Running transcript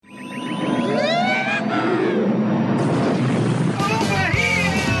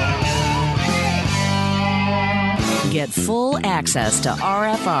access to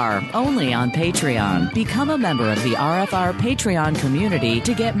RFR only on Patreon. Become a member of the RFR Patreon community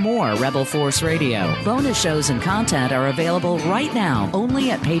to get more Rebel Force Radio. Bonus shows and content are available right now only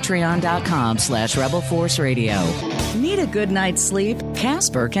at patreon.com/Rebel Force Radio. Need a good night's sleep?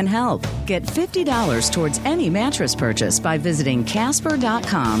 Casper can help. Get $50 towards any mattress purchase by visiting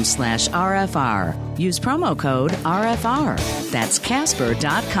casper.com/RFR. Use promo code RFR. That's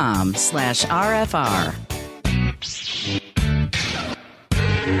casper.com/RFR.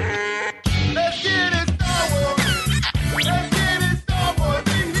 Let's get it Star Wars. Let's get it Star Wars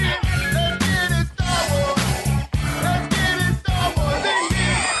in here. Let's get it Star Wars. Let's get it Star Wars in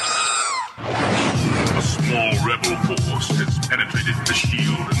here. A small rebel force has penetrated the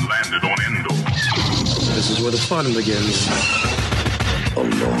shield and landed on Endor. This is where the fun begins. A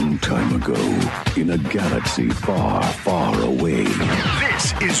long time ago, in a galaxy far, far away.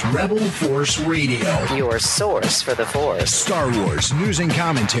 This is Rebel Force Radio. Your source for the Force. Star Wars news and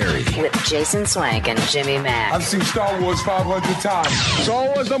commentary. With Jason Swank and Jimmy Mack. I've seen Star Wars 500 times.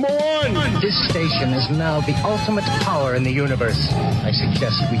 Star Wars #1. This station is now the ultimate power in the universe. I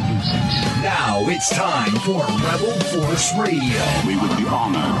suggest we use it. Now it's time for Rebel Force Radio. We would be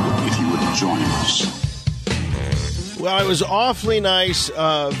honored if you would join us. Well, it was awfully nice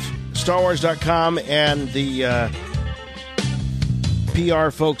of StarWars.com and the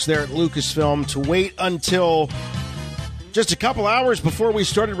PR folks there at Lucasfilm to wait until just a couple hours before we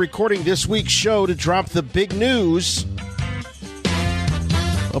started recording this week's show to drop the big news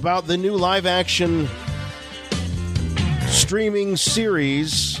about the new live-action streaming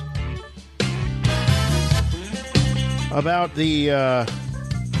series about the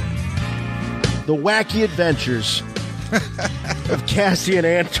wacky adventures of Cassian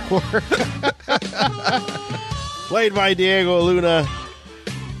Andor, played by Diego Luna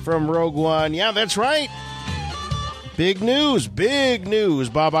from Rogue One. Yeah, that's right. Big news, big news.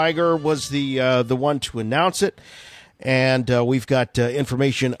 Bob Iger was the one to announce it, and we've got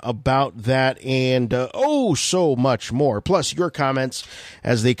information about that and so much more. Plus, your comments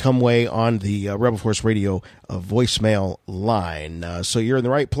as they come way on the Rebel Force Radio voicemail line. So you're in the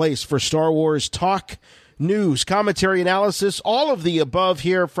right place for Star Wars talk, news, commentary, analysis, all of the above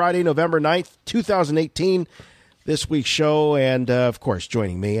here, Friday, November 9th, 2018, this week's show. And, of course,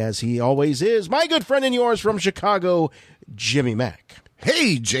 joining me, as he always is, my good friend and yours from Chicago, Jimmy Mack.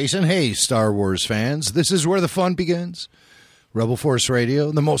 Hey, Jason. Hey, Star Wars fans. This is where the fun begins. Rebel Force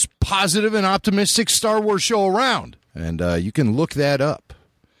Radio, the most positive and optimistic Star Wars show around. And you can look that up.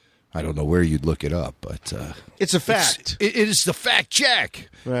 I don't know where you'd look it up, but it's a fact. It is the fact check.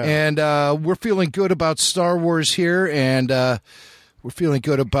 Right. And we're feeling good about Star Wars here, and we're feeling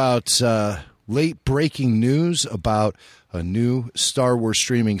good about late breaking news about a new Star Wars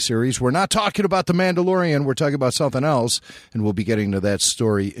streaming series. We're not talking about The Mandalorian. We're talking about something else, and we'll be getting to that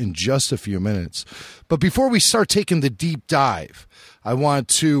story in just a few minutes. But before we start taking the deep dive, I want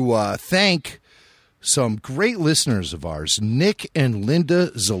to thank some great listeners of ours, Nick and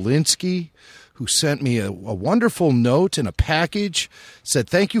Linda Zielinski, who sent me a wonderful note and a package, said,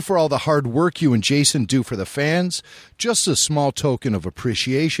 thank you for all the hard work you and Jason do for the fans. Just a small token of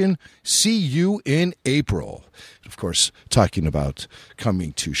appreciation. See you in April. Of course, talking about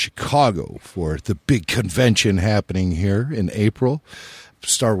coming to Chicago for the big convention happening here in April,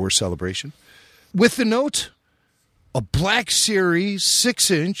 Star Wars Celebration. With the note, a Black Series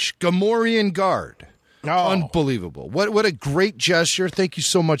 6-inch Gamorrean Guard. Oh. Unbelievable. What a great gesture. Thank you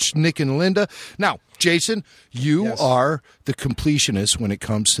so much, Nick and Linda. Now, Jason, you are the completionist when it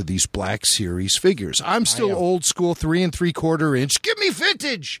comes to these Black Series figures. I'm still old school 3 3/4 inch. Give me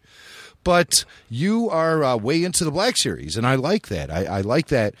vintage. But you are way into the Black Series, and I like that. I like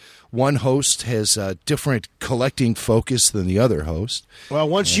that one host has a different collecting focus than the other host. Well,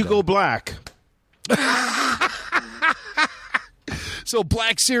 once you go black... So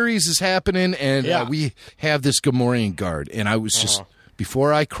Black Series is happening, and we have this Gamorrean Guard. And I was just,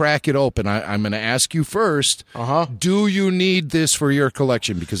 before I crack it open, I'm going to ask you first, do you need this for your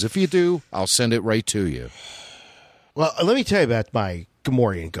collection? Because if you do, I'll send it right to you. Well, let me tell you about my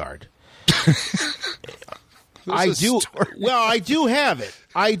Gamorrean Guard. I do. Well, I do have it.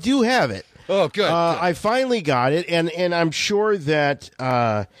 Oh, good. I finally got it, and I'm sure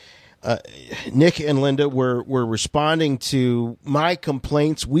that... Nick and Linda were responding to my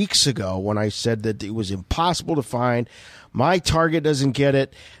complaints weeks ago when I said that it was impossible to find. My Target doesn't get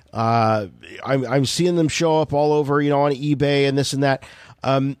it. I'm seeing them show up all over, on eBay and this and that.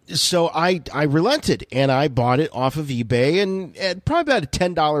 So I relented and I bought it off of eBay and at probably about a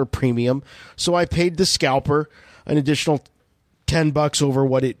 $10 premium. So I paid the scalper an additional $10 over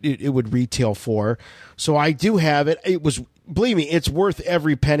what it would retail for. So I do have it. It was believe me, it's worth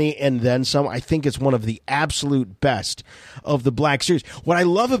every penny and then some. I think it's one of the absolute best of the Black Series. What I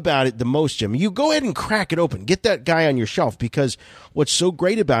love about it the most, Jim, you go ahead and crack it open. Get that guy on your shelf, because what's so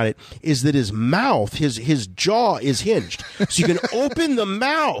great about it is that his mouth, his jaw is hinged. So you can open the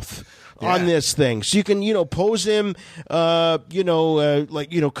mouth on this thing. So you can, pose him, kind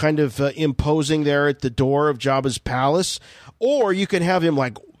of imposing there at the door of Jabba's palace. Or you can have him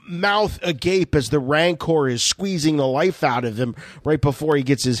like mouth agape as the Rancor is squeezing the life out of him right before he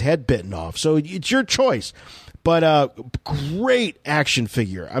gets his head bitten off. So it's your choice. But great action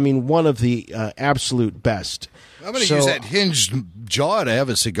figure. I mean, one of the absolute best. I'm going to use that hinged jaw to have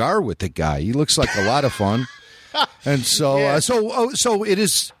a cigar with the guy. He looks like a lot of fun. And so, so it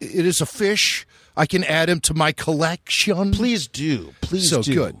is a fish. I can add him to my collection. Please do. Please do.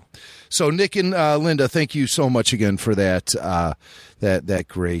 So good. So Nick and Linda, thank you so much again for that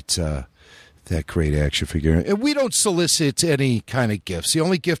great action figure. And we don't solicit any kind of gifts. The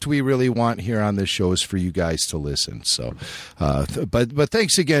only gift we really want here on this show is for you guys to listen. So, but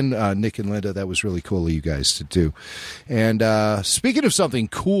thanks again, Nick and Linda. That was really cool of you guys to do. And speaking of something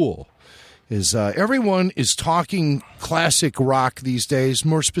cool, is everyone is talking classic rock these days.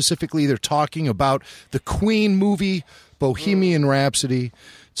 More specifically, they're talking about the Queen movie, Bohemian Rhapsody.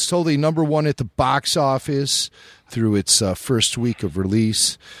 It's totally number one at the box office through its first week of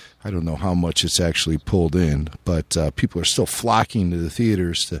release. I don't know how much it's actually pulled in, but people are still flocking to the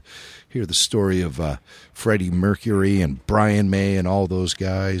theaters to hear the story of Freddie Mercury and Brian May and all those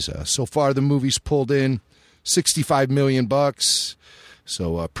guys. So far, the movie's pulled in $65 million.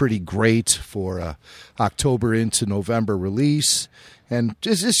 So pretty great for October into November release. And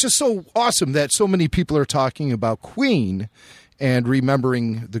it's just so awesome that so many people are talking about Queen and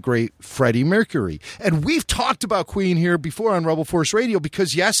remembering the great Freddie Mercury. And we've talked about Queen here before on Rebel Force Radio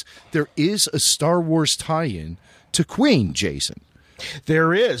because, yes, there is a Star Wars tie-in to Queen, Jason.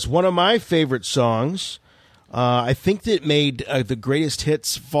 There is. One of my favorite songs, I think that made the Greatest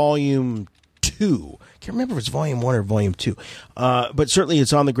Hits Volume 2. I can't remember if it's Volume 1 or Volume 2. But certainly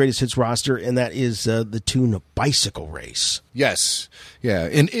it's on the Greatest Hits roster, and that is the tune Bicycle Race. Yes. Yeah.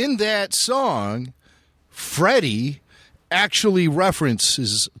 And in that song, Freddie actually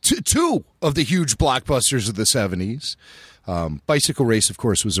references two of the huge blockbusters of the 70s. Bicycle Race, of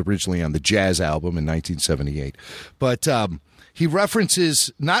course, was originally on the Jazz album in 1978. But he references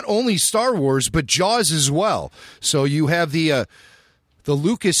not only Star Wars, but Jaws as well. So you have the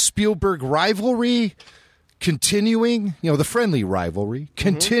Lucas-Spielberg rivalry continuing, the friendly rivalry,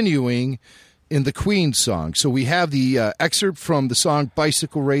 continuing in the Queen song. So we have the excerpt from the song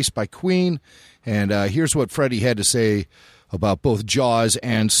Bicycle Race by Queen, and here's what Freddie had to say about both Jaws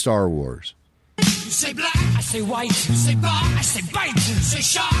and Star Wars. You say black, I say white. You say bar, I say bite. You say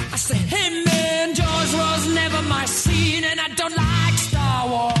shark, I say him. And Jaws was never my scene, and I don't like Star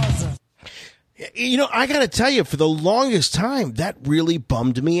Wars. I got to tell you, for the longest time, that really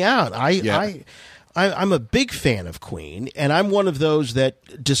bummed me out. I'm a big fan of Queen, and I'm one of those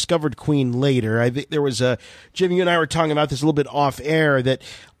that discovered Queen later. I think there was Jim, you and I were talking about this a little bit off air, that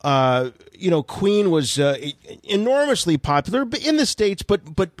Queen was enormously popular in the States, but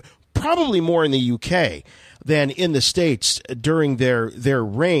probably more in the UK than in the States during their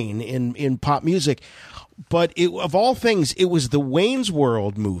reign in pop music. But of all things, it was the Wayne's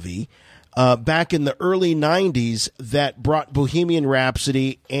World movie back in the early 90s that brought Bohemian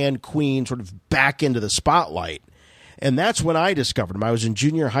Rhapsody and Queen sort of back into the spotlight. And that's when I discovered them. I was in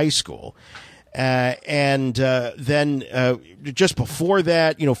junior high school. And then just before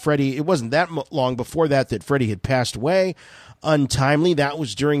that, Freddie, it wasn't that long before that Freddie had passed away untimely. That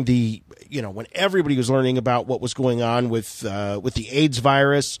was during the, when everybody was learning about what was going on with the AIDS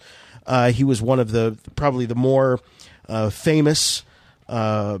virus. He was one of probably the more famous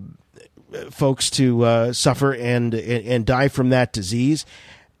folks to suffer and die from that disease.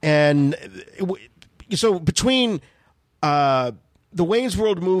 And so between the Wayne's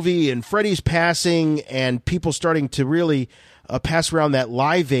World movie and Freddie's passing and people starting to really pass around that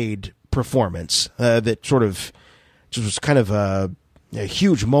Live Aid performance that sort of just was kind of a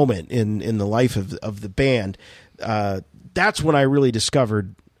huge moment in the life of the band, that's when I really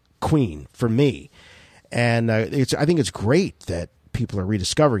discovered Queen for me. And I think it's great that people are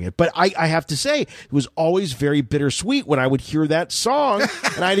rediscovering it. But I have to say, it was always very bittersweet when I would hear that song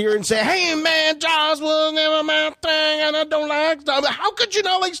and I'd hear it and say, hey, man, Jaws was never my thing and I don't like Star Wars. How could you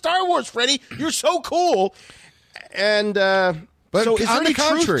not like Star Wars, Freddie? You're so cool. And but so is there any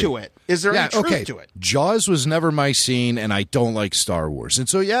truth to it? Is there any truth to it? Jaws was never my scene and I don't like Star Wars. And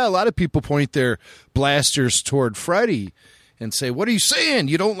so, a lot of people point their blasters toward Freddie and say, what are you saying?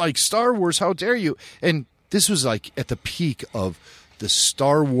 You don't like Star Wars? How dare you? And this was like at the peak of the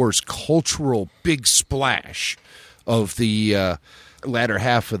Star Wars cultural big splash of the latter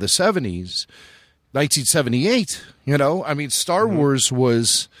half of the 70s, 1978. I mean, Star Wars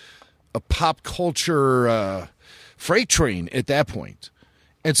was a pop culture freight train at that point.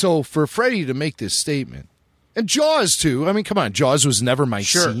 And so for Freddie to make this statement, and Jaws too, I mean, come on, Jaws was never my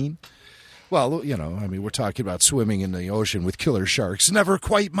scene. Well, I mean, we're talking about swimming in the ocean with killer sharks. Never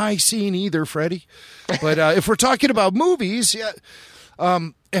quite my scene either, Freddie. But if we're talking about movies, yeah.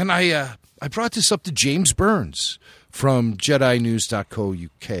 And I brought this up to James Burns from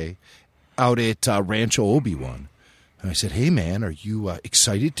JediNews.co.uk out at Rancho Obi-Wan. And I said, hey, man, are you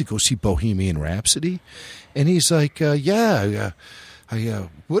excited to go see Bohemian Rhapsody? And he's like, yeah, I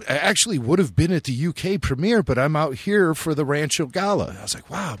actually would have been at the UK premiere, but I'm out here for the Rancho Gala. I was like,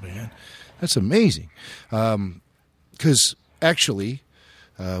 wow, man, that's amazing. Because actually,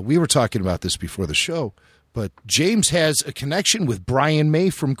 we were talking about this before the show, but James has a connection with Brian May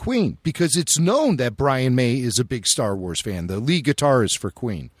from Queen because it's known that Brian May is a big Star Wars fan, the lead guitarist for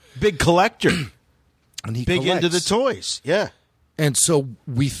Queen. Big collector. And he big collects. into the toys, yeah. And so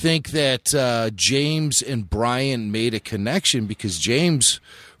we think that James and Brian made a connection because James,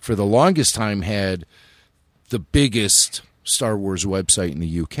 for the longest time, had the biggest Star Wars website in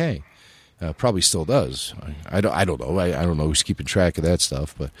the UK. Probably still does. I don't know. I don't know who's keeping track of that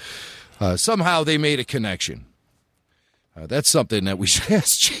stuff, but somehow they made a connection. That's something that we should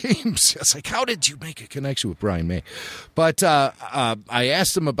ask James. It's like, how did you make a connection with Brian May? But I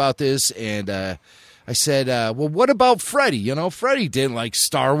asked him about this, and I said, well, what about Freddie? Freddie didn't like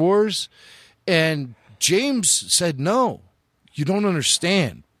Star Wars. And James said, no, you don't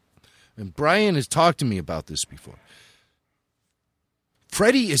understand. And Brian has talked to me about this before.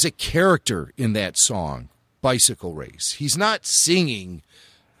 Freddie is a character in that song, Bicycle Race. He's not singing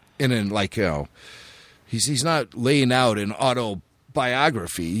he's not laying out an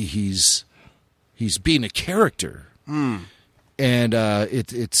autobiography. He's being a character. And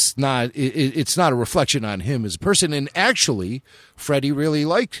it's not a reflection on him as a person. And actually, Freddie really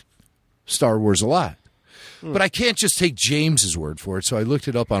liked Star Wars a lot. But I can't just take James's word for it, so I looked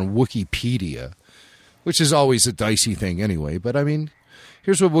it up on Wikipedia, which is always a dicey thing anyway. But, I mean,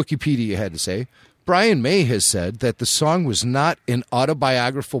 here's what Wikipedia had to say. Brian May has said that the song was not an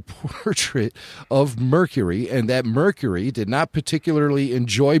autobiographical portrait of Mercury and that Mercury did not particularly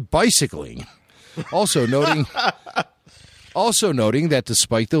enjoy bicycling. Also noting that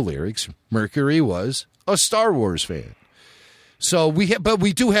despite the lyrics, Mercury was a Star Wars fan. So but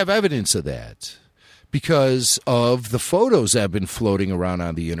we do have evidence of that because of the photos that have been floating around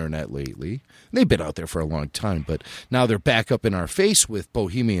on the internet lately. They've been out there for a long time, but now they're back up in our face with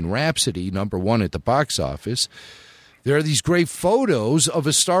Bohemian Rhapsody, #1 at the box office. There are these great photos of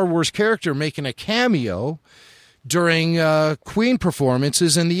a Star Wars character making a cameo during Queen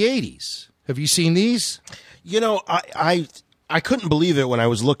performances in the 80s. Have you seen these? I couldn't believe it when I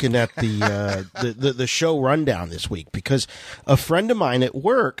was looking at the show rundown this week because a friend of mine at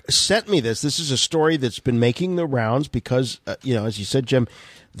work sent me this. This is a story that's been making the rounds because, as you said, Jim,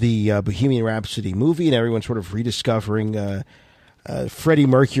 the Bohemian Rhapsody movie and everyone's sort of rediscovering Freddie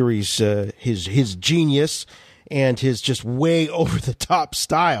Mercury's his genius and his just way over the top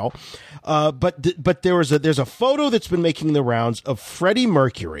style. But there's a photo that's been making the rounds of Freddie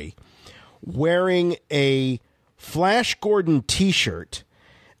Mercury wearing a Flash Gordon t-shirt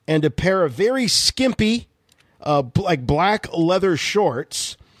and a pair of very skimpy, black leather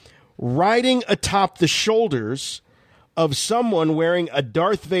shorts riding atop the shoulders of someone wearing a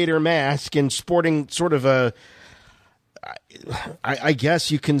Darth Vader mask and sporting sort of I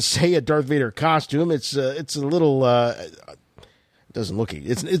guess you can say a Darth Vader costume. It's a little, it doesn't look,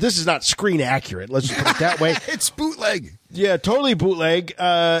 this is not screen accurate. Let's just put it that way. It's bootleg. Yeah, totally bootleg.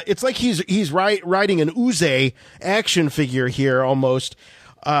 It's like he's riding an Uze action figure here almost.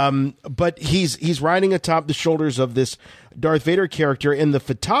 But he's riding atop the shoulders of this Darth Vader character, and the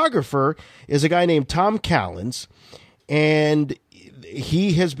photographer is a guy named Tom Callens, and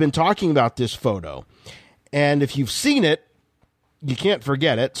he has been talking about this photo. And if you've seen it, you can't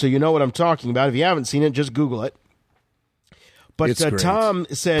forget it, so you know what I'm talking about. If you haven't seen it, just Google it. But Tom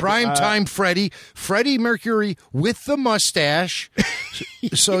said... Primetime Freddie Mercury with the mustache.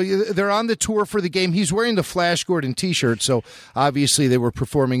 So they're on the tour for the game. He's wearing the Flash Gordon t-shirt, so obviously they were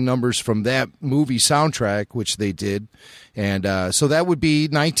performing numbers from that movie soundtrack, which they did. And so that would be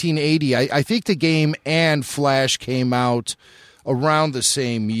 1980. I think the game and Flash came out around the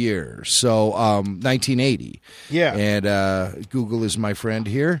same year, so 1980. Yeah. And Google is my friend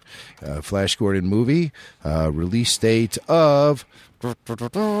here. Flash Gordon movie, release date of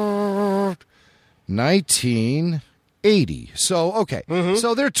 1980. So, okay.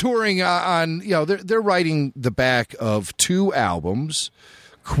 So they're touring on, they're writing the back of 2 albums,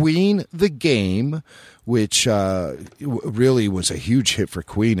 Queen, The Game, which really was a huge hit for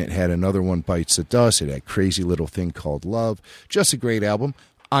Queen. It had Another One Bites the Dust. It had Crazy Little Thing Called Love. Just a great album.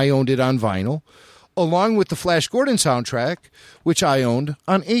 I owned it on vinyl, along with the Flash Gordon soundtrack, which I owned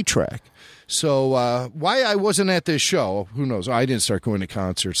on 8-track. So why I wasn't at this show, who knows? I didn't start going to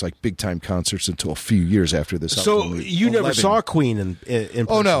concerts, like big-time concerts, until a few years after this. So you never saw Queen in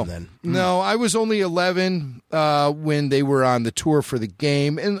person then? No, I was only 11 when they were on the tour for The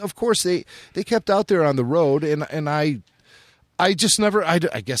Game. And, of course, they kept out there on the road, and I just never, I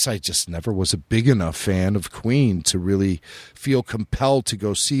guess I just never was a big enough fan of Queen to really feel compelled to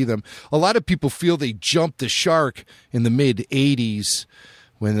go see them. A lot of people feel they jumped the shark in the mid-'80s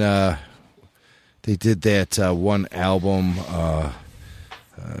when they did that one album,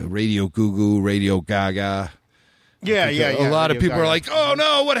 Radio Goo Goo, Radio Gaga. Yeah. A lot of people are like, oh,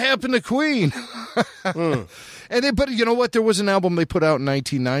 no, what happened to Queen? But you know what? There was an album they put out in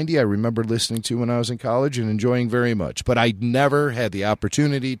 1990 I remember listening to when I was in college and enjoying very much. But I never had the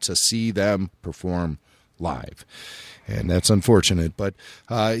opportunity to see them perform live. And that's unfortunate. But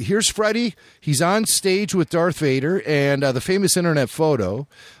here's Freddie. He's on stage with Darth Vader. And the famous internet photo,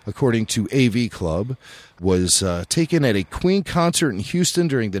 according to AV Club, was taken at a Queen concert in Houston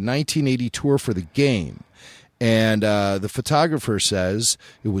during the 1980 tour for The Game. And the photographer says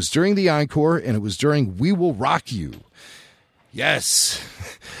it was during the encore and it was during We Will Rock You. Yes.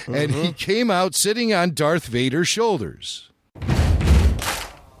 And he came out sitting on Darth Vader's shoulders.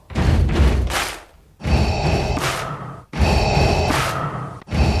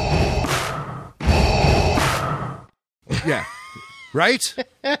 Yeah. Right?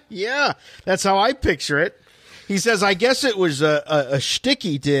 Yeah. That's how I picture it. He says, I guess it was a shtick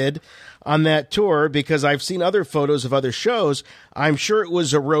he did on that tour, because I've seen other photos of other shows. I'm sure it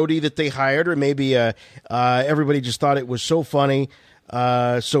was a roadie that they hired, or maybe everybody just thought it was so funny.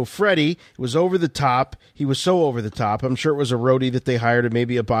 So Freddie was over the top. He was so over the top. I'm sure it was a roadie that they hired, or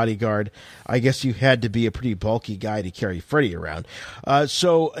maybe a bodyguard. I guess you had to be a pretty bulky guy to carry Freddie around.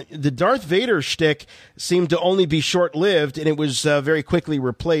 So the Darth Vader shtick seemed to only be short-lived, and it was very quickly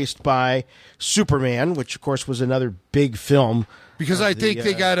replaced by Superman, which of course was another big film. Because I think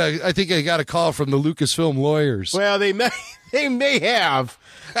they got a call from the Lucasfilm lawyers. Well, they may have,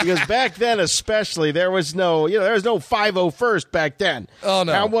 because back then especially there was no 501st back then. Oh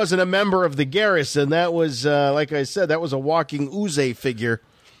no, I wasn't a member of the garrison. That was like I said, that was a walking Uze figure.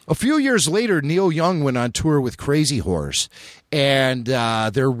 A few years later, Neil Young went on tour with Crazy Horse, and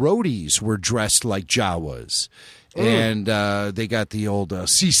their roadies were dressed like Jawas. And they got the old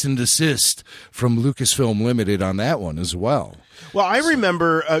cease and desist from Lucasfilm Limited on that one as well. Well, I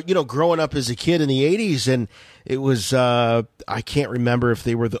remember, growing up as a kid in the 80s, and it was, I can't remember if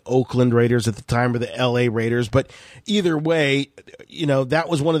they were the Oakland Raiders at the time or the L.A. Raiders, but either way, that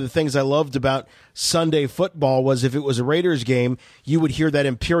was one of the things I loved about Sunday football was if it was a Raiders game, you would hear that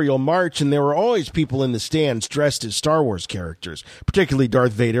Imperial March, and there were always people in the stands dressed as Star Wars characters, particularly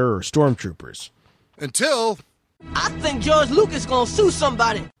Darth Vader or Stormtroopers. Until... I think George Lucas gonna sue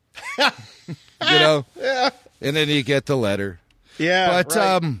somebody. Yeah. And then you get the letter. Yeah, but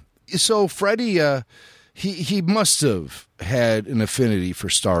right. So Freddie, he must have had an affinity for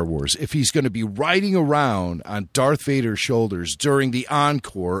Star Wars if he's going to be riding around on Darth Vader's shoulders during the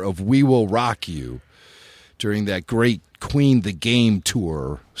encore of We Will Rock You, during that great Queen the Game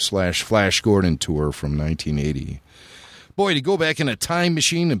tour / Flash Gordon tour from 1980. Boy, to go back in a time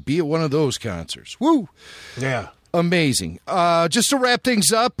machine and be at one of those concerts. Woo! Yeah. Amazing. Just to wrap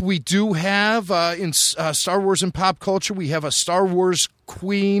things up, we do have, in Star Wars and pop culture, we have a Star Wars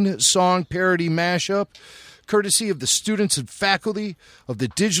Queen song parody mashup, courtesy of the students and faculty of the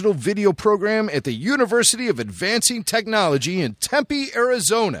digital video program at the University of Advancing Technology in Tempe,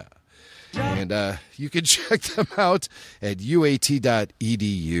 Arizona. And you can check them out at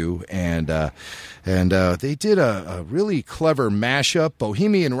uat.edu. And they did a really clever mashup,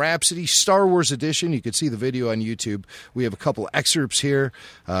 Bohemian Rhapsody, Star Wars edition. You can see the video on YouTube. We have a couple excerpts here.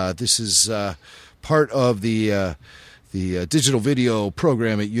 This is part of the digital video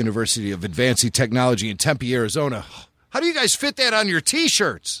program at University of Advancing Technology in Tempe, Arizona. How do you guys fit that on your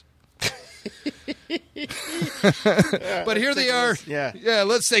T-shirts? But here they are. Yeah,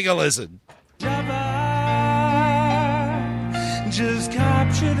 let's take a listen. Jabba just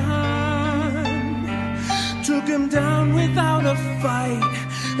captured Han, took him down without a fight,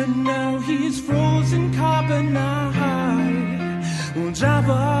 and now he's frozen carbonite. Well,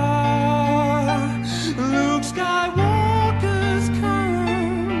 Jabba, Luke Skywalker's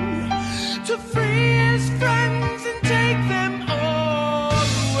come to free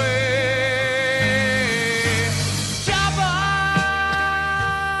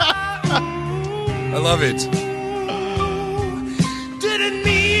I love it. Didn't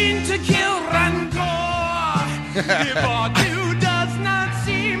mean to kill Rancor. If R2 does not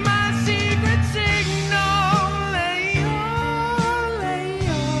see my secret signal, Leia,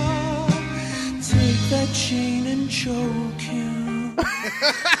 take that chain and choke him.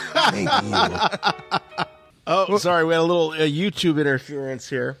 Thank you. Oh, sorry, we had a little YouTube interference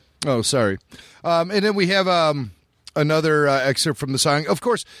here. Oh, sorry. And then we have another excerpt from the song. Of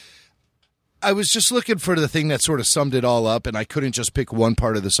course, I was just looking for the thing that sort of summed it all up, and I couldn't just pick one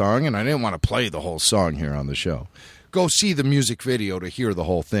part of the song, and I didn't want to play the whole song here on the show. Go see the music video to hear the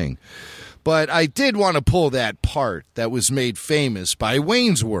whole thing. But I did want to pull that part that was made famous by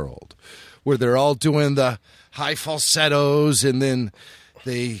Wayne's World, where they're all doing the high falsettos, and then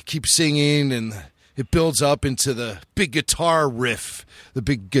they keep singing, and it builds up into the big guitar riff, the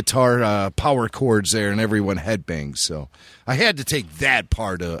big guitar power chords there, and everyone headbangs. So I had to take that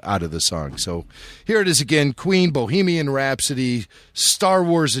part out of the song. So here it is again, Queen, Bohemian Rhapsody, Star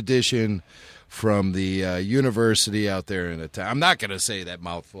Wars edition from the university out there in the town. I'm not going to say that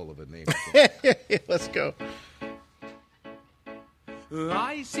mouthful of a name. Let's go.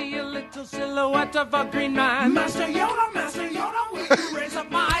 I see a little silhouette of a green man. Master Yoda, will you raise up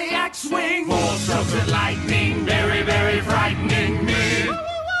my X-Wing? Four strokes of lightning, very, very frightening me.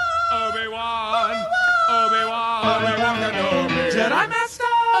 Obi-Wan Kenobi. Jedi Master!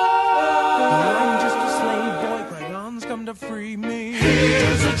 I'm just a slave boy, Qui-Gon's come to free me. He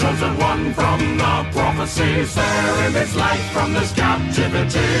is a chosen one from the prophecy, spare him his life from this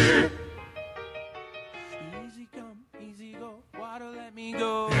captivity. Easy come, easy go, water let me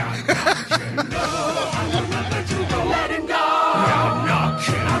go. I will not let you go. Let him go.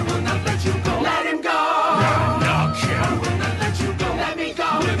 I will not let you go. Let him go. I will not let you go. Let me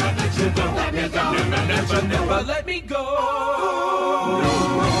go. Never let you go. Let me go. Never let me go.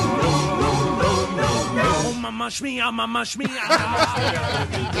 No. Mamma Shmia.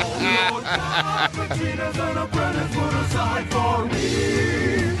 Lord God, Regina's an apprentice put aside for me.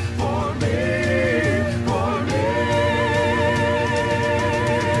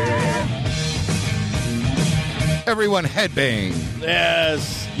 Everyone headbang.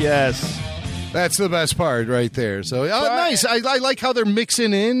 Yes. That's the best part right there. So, nice. I like how they're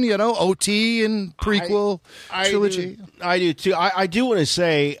mixing in, OT and prequel trilogy. I do, too. I do want to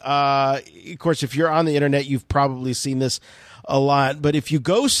say, of course, if you're on the internet, you've probably seen this a lot. But if you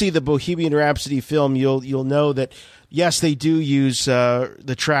go see the Bohemian Rhapsody film, you'll know that, yes, they do use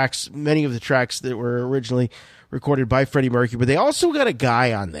the tracks, many of the tracks that were originally recorded by Freddie Mercury. But they also got a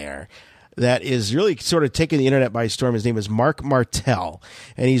guy on there that is really sort of taking the internet by storm. His name is Mark Martel,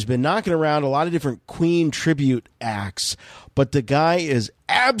 and he's been knocking around a lot of different Queen tribute acts, but the guy is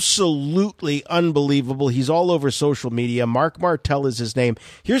absolutely unbelievable. He's all over social media. Mark Martel is his name.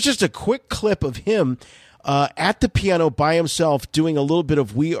 Here's just a quick clip of him at the piano by himself doing a little bit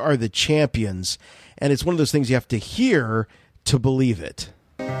of We Are the Champions, and it's one of those things you have to hear to believe it.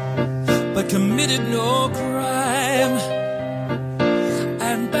 But committed no crime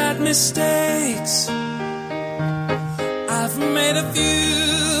and bad mistakes. I've made a few.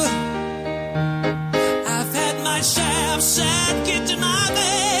 I've had my share of sad kicked in my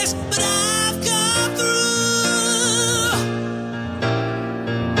face, but I've come through.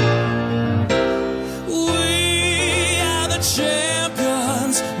 We are the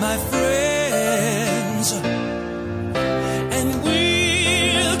champions, my friends, and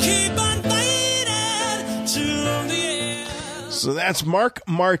we'll keep on fighting till the end. So that's Mark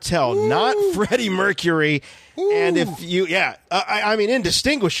Martel, not Freddie Mercury. Ooh. And if you, I mean,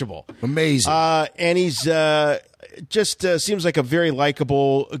 indistinguishable. Amazing. And he's just seems like a very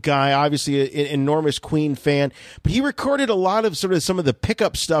likable guy, obviously an enormous Queen fan. But he recorded a lot of sort of some of the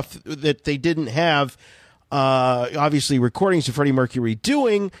pickup stuff that they didn't have, obviously, recordings of Freddie Mercury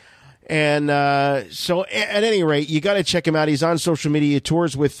doing. And so at any rate, you got to check him out. He's on social media. He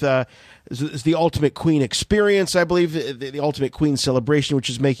tours with the Ultimate Queen Experience, I believe, the Ultimate Queen Celebration, which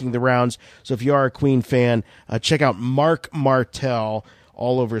is making the rounds. So if you are a Queen fan, check out Mark Martel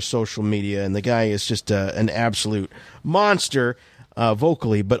all over social media. And the guy is just an absolute monster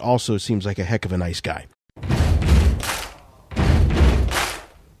vocally, but also seems like a heck of a nice guy.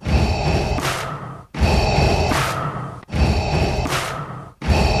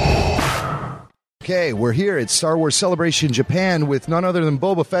 Okay, we're here at Star Wars Celebration Japan with none other than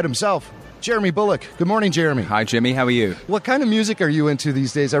Boba Fett himself, Jeremy Bullock. Good morning, Jeremy. Hi, Jimmy. How are you? What kind of music are you into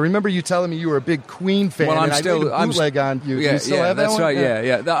these days? I remember you telling me you were a big Queen fan. Well, I made a bootleg on you. Yeah, Do you still have that that's one? right.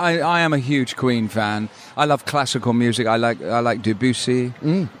 Yeah. I am a huge Queen fan. I love classical music. I like Debussy,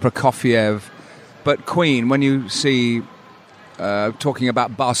 Prokofiev, but Queen. When you see talking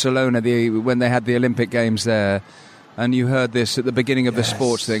about Barcelona when they had the Olympic Games there, and you heard this at the beginning of the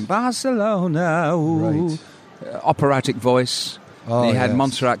sports thing. Barcelona, ooh. Operatic voice. He had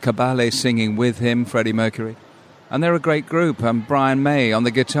Montserrat Caballé singing with him, Freddie Mercury. And they're a great group. And Brian May on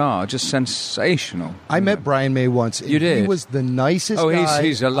the guitar, just sensational. I met Brian May once. You did? He was the nicest guy. Oh,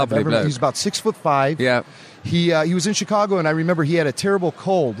 he's a lovely bloke. He's about 6'5". Yeah. He was in Chicago, and I remember he had a terrible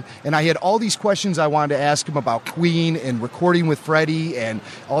cold, and I had all these questions I wanted to ask him about Queen and recording with Freddie and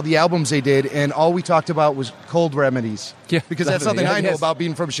all the albums they did, and all we talked about was cold remedies. Yeah, because that's something I know about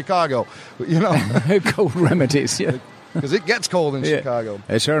being from Chicago. You know, cold remedies. Yeah. Because it gets cold in Chicago.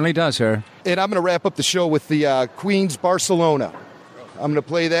 It certainly does, sir. And I'm going to wrap up the show with the Queen's Barcelona. I'm going to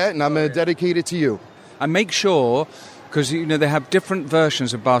play that, and I'm going to dedicate it to you. And make sure, because they have different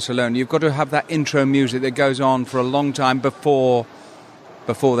versions of Barcelona, you've got to have that intro music that goes on for a long time before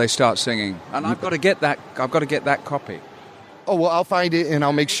they start singing. And I've got to get that. I've got to get that copy. Oh, well, I'll find it, and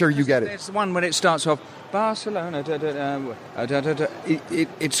I'll make sure you get it. It's the one when it starts off, Barcelona,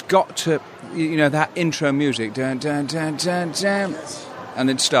 it's got to, that intro music, dun, dun, dun, dun, dun, and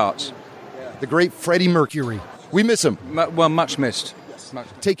it starts. The great Freddie Mercury. We miss him. Well, much missed.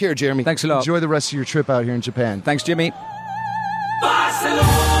 Take care, Jeremy. Thanks a lot. Enjoy the rest of your trip out here in Japan. Thanks, Jimmy. Barcelona,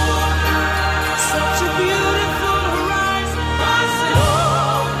 such a beautiful horizon.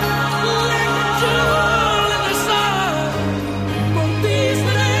 Barcelona, like a jewel in the sun. Montes de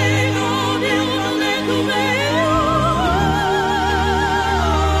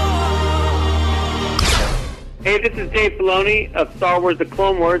Hey, this is Dave Filoni of Star Wars The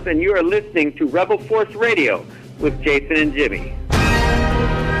Clone Wars, and you are listening to Rebel Force Radio with Jason and Jimmy.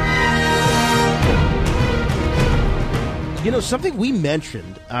 Something we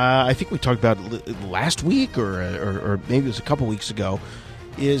mentioned, I think we talked about it last week or maybe it was a couple weeks ago,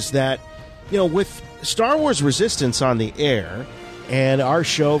 is that, with Star Wars Resistance on the air and our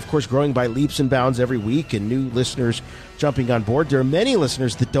show, of course, growing by leaps and bounds every week and new listeners jumping on board, there are many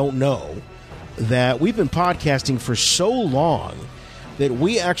listeners that don't know that we've been podcasting for so long that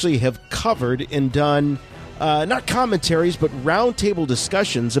we actually have covered and done not commentaries, but roundtable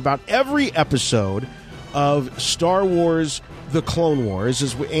discussions about every episode of Star Wars The Clone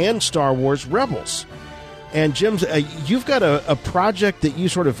Wars and Star Wars Rebels. And Jim, you've got a project that you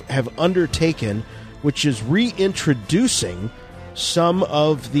sort of have undertaken, which is reintroducing some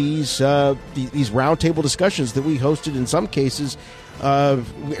of these roundtable discussions that we hosted in some cases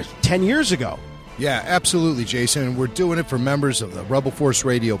 10 years ago. Yeah, absolutely, Jason. We're doing it for members of the Rebel Force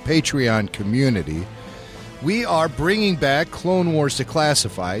Radio Patreon community. We are bringing back Clone Wars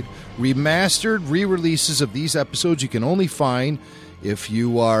Declassified, remastered re-releases of these episodes you can only find if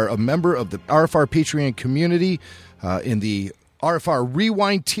you are a member of the RFR Patreon community in the RFR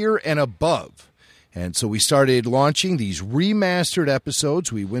Rewind tier and above. And so we started launching these remastered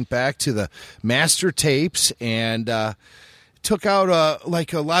episodes. We went back to the master tapes and took out a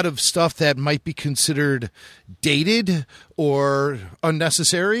lot of stuff that might be considered dated or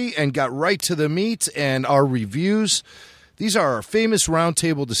unnecessary and got right to the meat and our reviews. These are our famous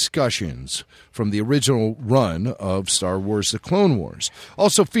roundtable discussions from the original run of Star Wars The Clone Wars.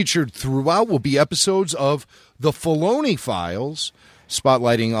 Also featured throughout will be episodes of The Filoni Files,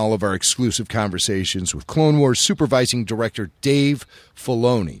 spotlighting all of our exclusive conversations with Clone Wars supervising director Dave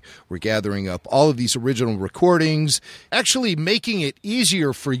Filoni. We're gathering up all of these original recordings, actually making it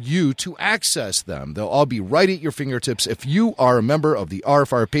easier for you to access them. They'll all be right at your fingertips if you are a member of the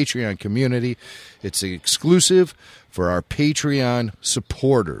RFR Patreon community. It's exclusive for our Patreon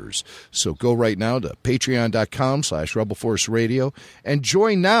supporters. So go right now to patreon.com/RebelForceRadio and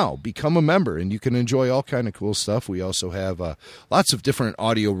join now. Become a member, and you can enjoy all kind of cool stuff. We also have lots of different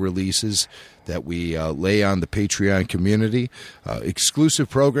audio releases that we lay on the Patreon community. Exclusive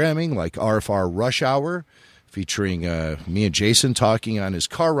programming like RFR Rush Hour, featuring me and Jason talking on his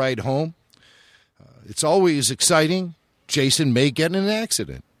car ride home. It's always exciting. Jason may get in an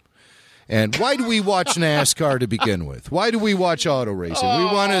accident. And why do we watch NASCAR to begin with? Why do we watch auto racing? We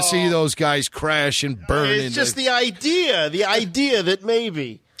want to see those guys crash and burn. It's just the idea that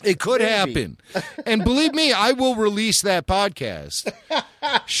maybe it could happen. And believe me, I will release that podcast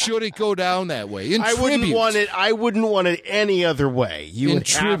should it go down that way. I wouldn't want it any other way. In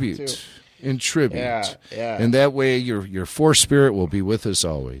tribute. Yeah. And that way your Force spirit will be with us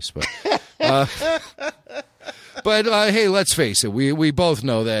always. But hey, let's face it. We both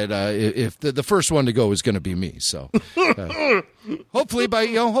know that if the first one to go is going to be me. So hopefully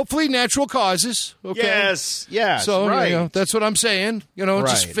hopefully natural causes. Okay? Yes. So right. That's what I'm saying.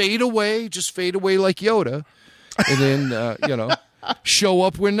 Just fade away like Yoda, and then show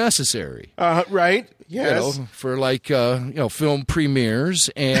up when necessary. Right. Yes. For like film premieres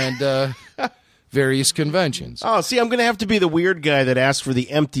and various conventions. Oh, see, I'm going to have to be the weird guy that asks for the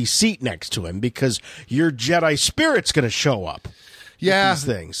empty seat next to him because your Jedi spirit's going to show up. Yeah, These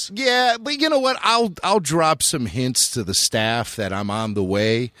things. Yeah, but you know what? I'll drop some hints to the staff that I'm on the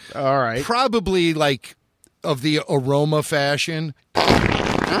way. All right. Probably like of the aroma fashion.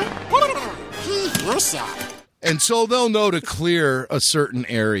 And so they'll know to clear a certain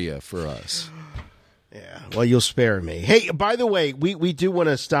area for us. Yeah, well, you'll spare me. Hey, by the way, we do want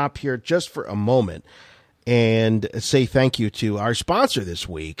to stop here just for a moment and say thank you to our sponsor this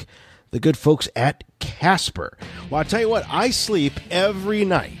week, the good folks at Casper. Well, I'll tell you what, I sleep every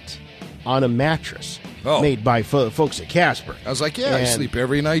night on a mattress made by folks at Casper. I was like, I sleep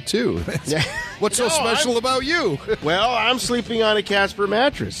every night too. What's so special about you? Well, I'm sleeping on a Casper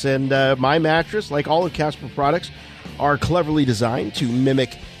mattress, and my mattress, like all of Casper products, are cleverly designed to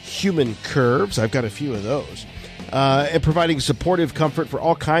mimic human curves. I've got a few of those. And providing supportive comfort for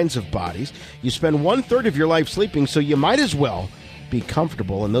all kinds of bodies. You spend 1/3 of your life sleeping, so you might as well be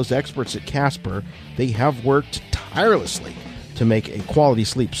comfortable. And those experts at Casper, they have worked tirelessly to make a quality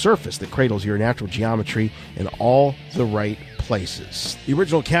sleep surface that cradles your natural geometry in all the right places. The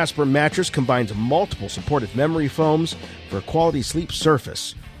original Casper mattress combines multiple supportive memory foams for a quality sleep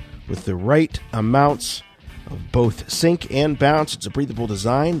surface with the right amounts of both sink and bounce. It's a breathable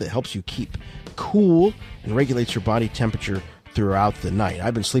design that helps you keep cool and regulates your body temperature throughout the night.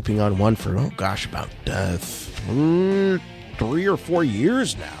 I've been sleeping on one for, about 3 or 4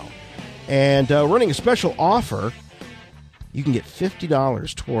 years now. And running a special offer, you can get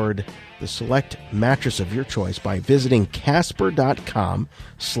 $50 toward the select mattress of your choice by visiting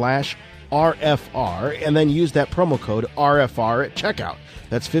Casper.com/RFR and then use that promo code RFR at checkout.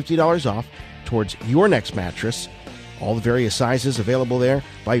 That's $50 off towards your next mattress. All the various sizes available there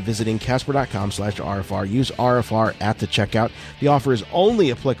by visiting Casper.com/RFR. Use RFR at the checkout. The offer is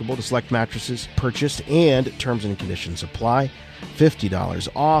only applicable to select mattresses purchased, and terms and conditions apply. $50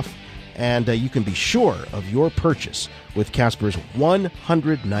 off, and you can be sure of your purchase with Casper's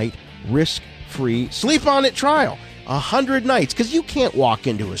 100-night risk-free sleep on it trial. 100 nights, because you can't walk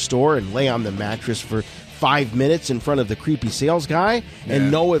into a store and lay on the mattress for 5 minutes in front of the creepy sales guy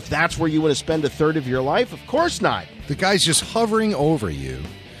and know if that's where you want to spend 1/3 of your life. Of course not. The guy's just hovering over you,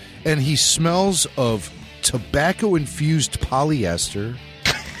 and he smells of tobacco-infused polyester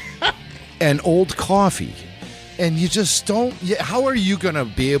and old coffee. And you just don't... How are you going to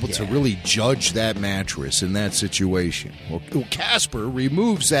be able to really judge that mattress in that situation? Well, Casper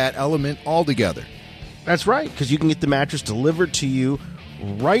removes that element altogether. That's right, because you can get the mattress delivered to you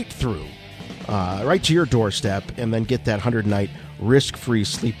right to your doorstep, and then get that 100-night risk-free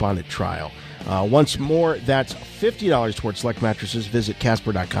sleep on it trial. Once more, that's $50 towards select mattresses. Visit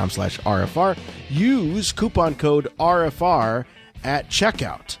Casper.com/RFR. Use coupon code RFR at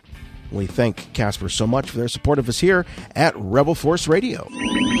checkout. We thank Casper so much for their support of us here at Rebel Force Radio.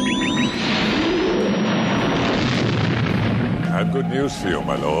 I have good news for you,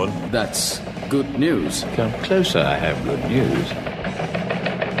 my lord. That's good news. Come closer, I have good news.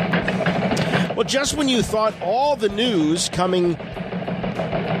 Well, just when you thought all the news coming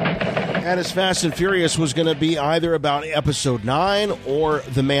at us Fast and Furious was going to be either about Episode 9 or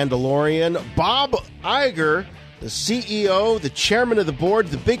The Mandalorian, Bob Iger, the CEO, the chairman of the board,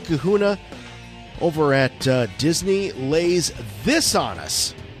 the big kahuna over at Disney, lays this on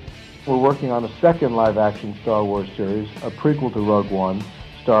us. We're working on a second live-action Star Wars series, a prequel to Rogue One,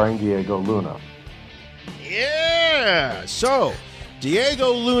 starring Diego Luna. Yeah! So,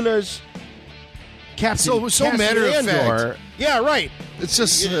 Diego Luna's Captain so matter of Andor. fact. Yeah, right. It's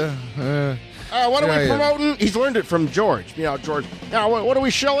just... what are we promoting? He's learned it from George. George. Now, what are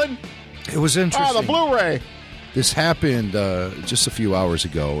we showing? It was interesting. The Blu-ray. This happened just a few hours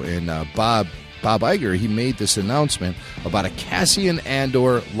ago, and Bob Iger, he made this announcement about a Cassian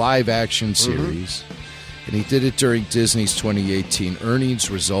Andor live-action series, and he did it during Disney's 2018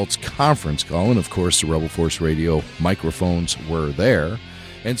 earnings results conference call, and of course the Rebel Force Radio microphones were there.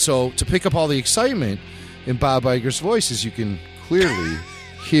 And so to pick up all the excitement in Bob Iger's voice, as you can clearly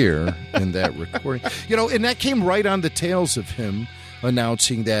hear in that recording, and that came right on the tails of him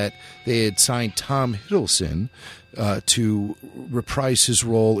announcing that they had signed Tom Hiddleston to reprise his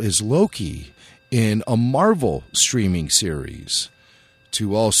role as Loki in a Marvel streaming series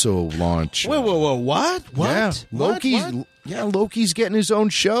to also launch. Whoa, what? Yeah, Loki's getting his own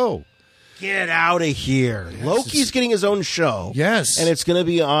show. Get out of here. Yes, Loki's getting his own show. Yes. And it's going to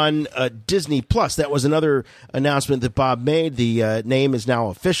be on Disney Plus. That was another announcement that Bob made. The name is now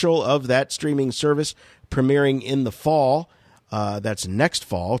official of that streaming service, premiering in the fall. That's next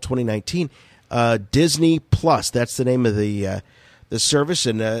fall, 2019. Disney Plus. That's the name of the service,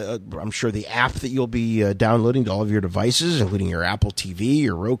 and I'm sure the app that you'll be downloading to all of your devices, including your Apple TV,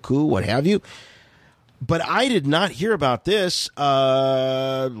 your Roku, what have you. But I did not hear about this.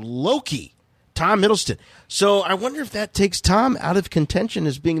 Loki, Tom Hiddleston. So I wonder if that takes Tom out of contention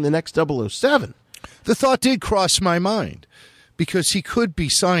as being the next 007. The thought did cross my mind, because he could be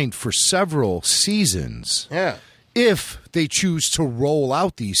signed for several seasons. Yeah. If they choose to roll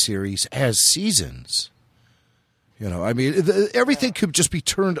out these series as seasons. You know, I mean, everything could just be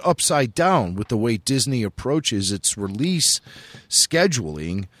turned upside down with the way Disney approaches its release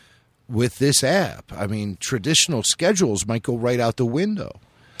scheduling with this app. I mean, traditional schedules might go right out the window.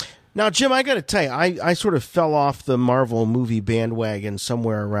 Now, Jim, I got to tell you, I sort of fell off the Marvel movie bandwagon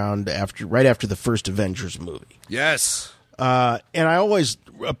somewhere around right after the first Avengers movie. Yes. And I always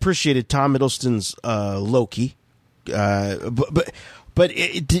appreciated Tom Hiddleston's Loki. But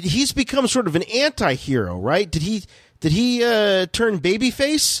he's become sort of an anti-hero, right? Did he turn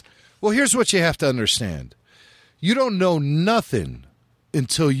babyface? Well, here's what you have to understand. You don't know nothing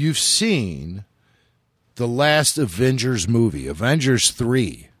until you've seen the last Avengers movie, Avengers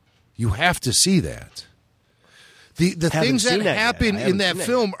 3. You have to see that. The things that happen in that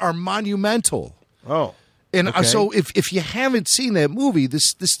film are monumental. Oh. And okay. So if you haven't seen that movie,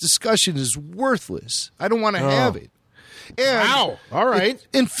 this discussion is worthless. I don't want to have it. And wow. All right.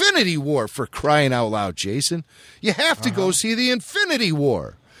 Infinity War, for crying out loud, Jason. You have to go see the Infinity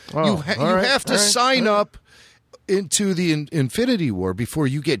War. Oh, you have to sign up into the Infinity War before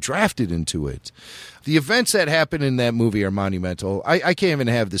you get drafted into it. The events that happen in that movie are monumental. I can't even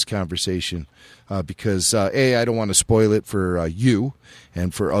have this conversation because, A, I don't want to spoil it for you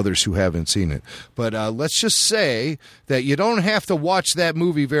and for others who haven't seen it. But let's just say that you don't have to watch that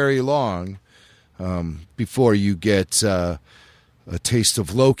movie very long before you get a taste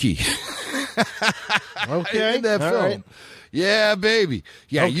of Loki. Okay. In that all film. right. Yeah, baby.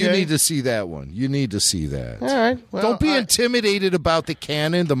 Yeah, Okay. you need to see that one. You need to see that. All right. Well, don't be intimidated about the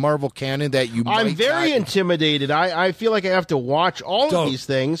canon, the Marvel canon that you might I'm very not- intimidated. I feel like I have to watch all of these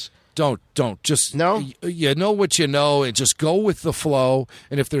things. Don't. Just No? You know what you know, and just go with the flow.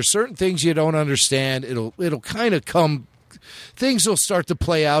 And if there's certain things you don't understand, it'll kind of come. Things will start to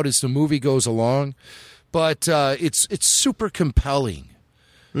play out as the movie goes along. But it's super compelling.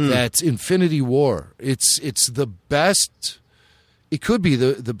 That Infinity War. It's the best. It could be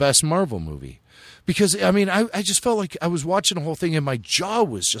the best Marvel movie, because I mean I just felt like I was watching the whole thing and my jaw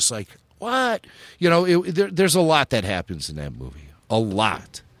was just like, what? You know, there's a lot that happens in that movie, a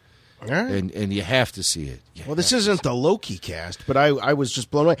lot, All right. and you have to see it. Well, this isn't the Loki cast, but I was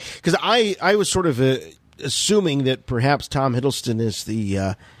just blown away because I was sort of assuming that perhaps Tom Hiddleston is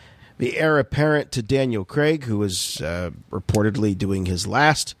the heir apparent to Daniel Craig, who is reportedly doing his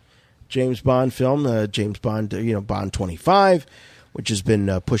last James Bond film, James Bond, Bond 25, which has been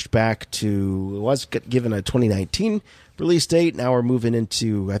pushed back was given a 2019 release date. Now we're moving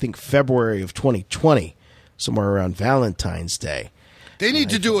into, I think, February of 2020, somewhere around Valentine's Day. They need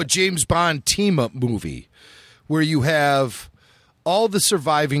to do a James Bond team-up movie where you have all the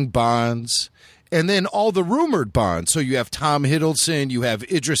surviving Bonds and then all the rumored Bonds. So you have Tom Hiddleston, you have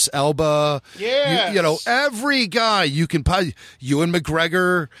Idris Elba. Yes. You know, every guy you can Ewan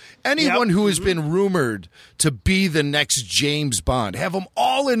McGregor, anyone who has been rumored to be the next James Bond. Have them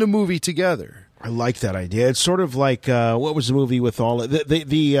all in a movie together. I like that idea. It's sort of like, what was the movie with all the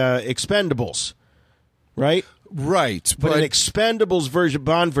Expendables, right? Right. But an Expendables version,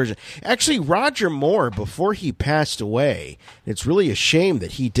 Bond version. Actually, Roger Moore, before he passed away, it's really a shame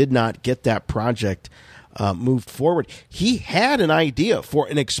that he did not get that project moved forward. He had an idea for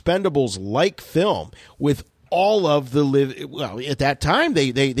an Expendables-like film with all of the at that time,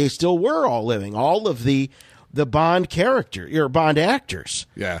 they still were all living, all of the Bond character, or Bond actors.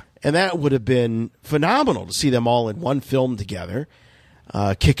 Yeah. And that would have been phenomenal to see them all in one film together,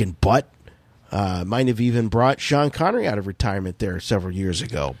 kicking butt. Might have even brought Sean Connery out of retirement there several years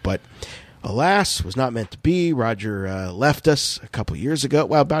ago. But alas, was not meant to be. Roger left us a couple years ago.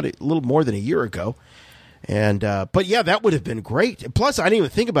 Well, about a little more than a year ago. And but yeah, that would have been great. Plus, I didn't even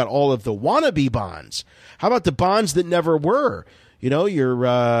think about all of the wannabe Bonds. How about the Bonds that never were? You know, your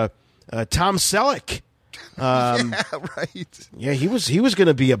Tom Selleck. Yeah, right. Yeah, he was going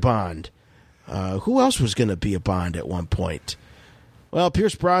to be a Bond. Who else was going to be a Bond at one point? Well,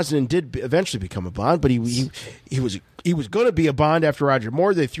 Pierce Brosnan did eventually become a Bond, but he was going to be a Bond after Roger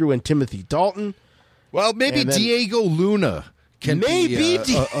Moore. They threw in Timothy Dalton. Well, maybe Diego Luna can be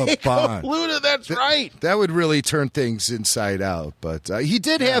a Bond. Luna, that's right. That would really turn things inside out. But he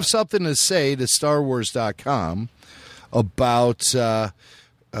did have something to say to StarWars.com about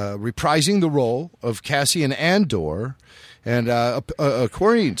reprising the role of Cassian Andor. And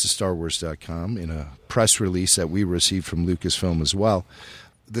according to StarWars.com, in a press release that we received from Lucasfilm as well,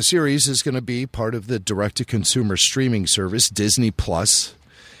 the series is going to be part of the direct-to-consumer streaming service, Disney+.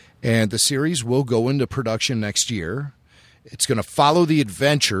 And the series will go into production next year. It's going to follow the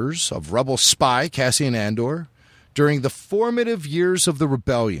adventures of Rebel spy Cassian Andor during the formative years of the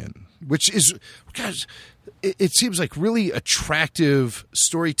rebellion, which is, gosh, it seems like really attractive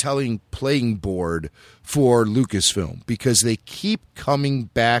storytelling playing board for Lucasfilm because they keep coming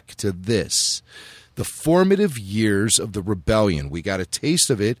back to this. The formative years of the rebellion. We got a taste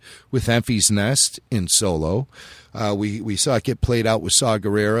of it with Enfys Nest in Solo. We saw it get played out with Saw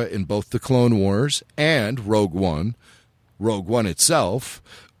Gerrera in both the Clone Wars and Rogue One. Rogue One itself,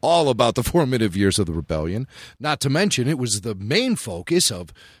 all about the formative years of the rebellion. Not to mention, it was the main focus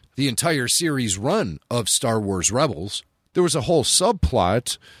of the entire series run of Star Wars Rebels. There was a whole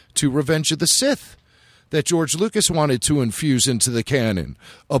subplot to Revenge of the Sith that George Lucas wanted to infuse into the canon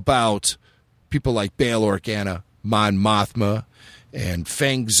about people like Bail Organa, Mon Mothma, and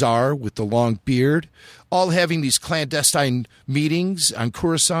Fang Zar with the long beard, all having these clandestine meetings on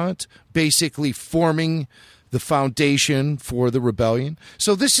Coruscant, basically forming the foundation for the rebellion.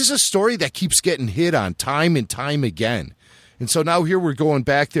 So this is a story that keeps getting hit on time and time again. And so now here we're going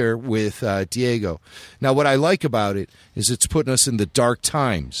back there with Diego. Now what I like about it is it's putting us in the dark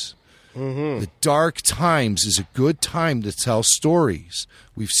times. Mm-hmm. The dark times is a good time to tell stories.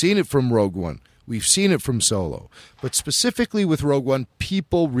 We've seen it from Rogue One. We've seen it from Solo. But specifically with Rogue One,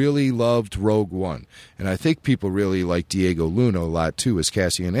 people really loved Rogue One. And I think people really like Diego Luna a lot, too, as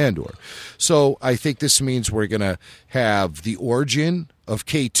Cassian Andor. So I think this means we're going to have the origin of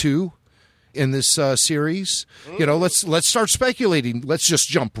K2 in this series. You know, let's start speculating. Let's just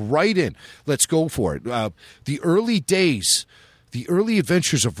jump right in. Let's go for it. The early days, the early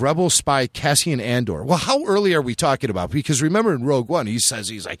adventures of Rebel spy Cassian Andor. Well, how early are we talking about? Because remember in Rogue One, he says,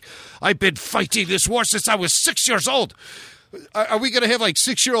 he's like, I've been fighting this war since I was 6 years old. Are we going to have like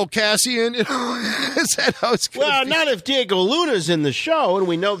 6-year-old Cassian? Is that how it's going to be? Not if Diego Luna's in the show, and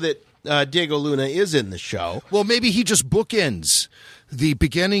we know that Diego Luna is in the show. Well, maybe he just bookends the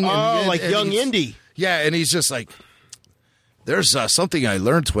beginning and the end. Like young Indy. Yeah, and he's just like, there's something I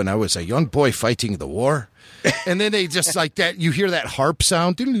learned when I was a young boy fighting the war. And then they just like that, you hear that harp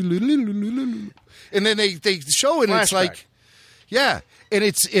sound. And then they show it, and it's like, yeah. And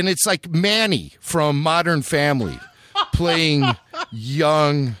it's like Manny from Modern Family playing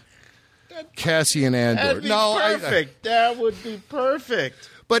young Cassian Andor. That'd be perfect. That would be perfect.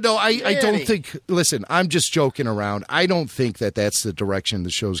 But no, I don't think, listen, I'm just joking around. I don't think that that's the direction the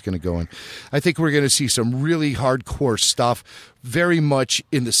show's going to go in. I think we're going to see some really hardcore stuff, very much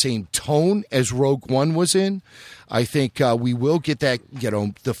in the same tone as Rogue One was in. I think we will get that,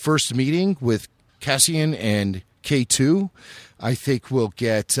 the first meeting with Cassian and K2. I think we'll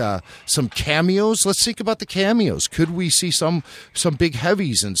get some cameos. Let's think about the cameos. Could we see some big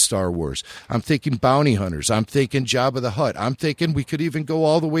heavies in Star Wars? I'm thinking bounty hunters. I'm thinking Jabba the Hutt. I'm thinking we could even go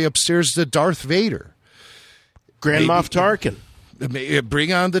all the way upstairs to Darth Vader. Grand Moff Tarkin.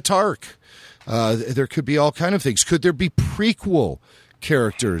 Bring on the Tark. There could be all kind of things. Could there be prequel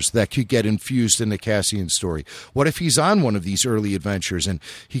characters that could get infused in the Cassian story? What if he's on one of these early adventures and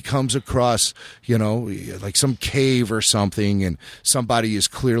he comes across, like some cave or something, and somebody has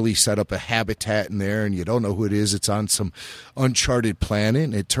clearly set up a habitat in there, and you don't know who it is. It's on some uncharted planet,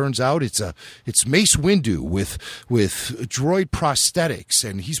 and it turns out it's Mace Windu with droid prosthetics,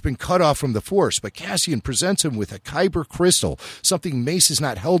 and he's been cut off from the Force, but Cassian presents him with a Kyber crystal, something Mace has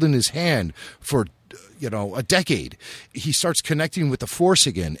not held in his hand for a decade. He starts connecting with the Force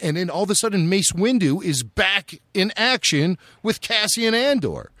again, and then all of a sudden Mace Windu is back in action with Cassian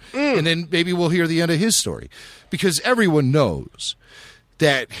Andor. And then maybe we'll hear the end of his story, because everyone knows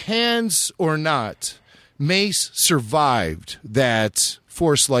that, hands or not, Mace survived that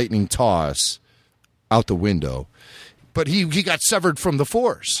Force lightning toss out the window, but he got severed from the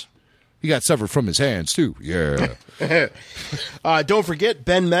Force. He got severed from his hands too. Yeah. Don't forget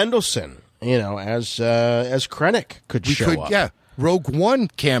Ben Mendelsohn. As Krennic could show up. Yeah, Rogue One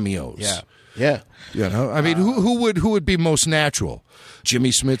cameos. Yeah. I mean, who would be most natural?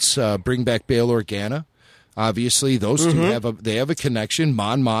 Jimmy Smith's bring back Bail Organa. Obviously, those two have a connection.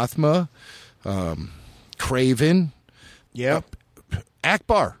 Mon Mothma, Craven. Yep.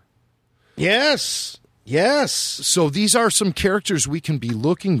 Akbar. Yes. So these are some characters we can be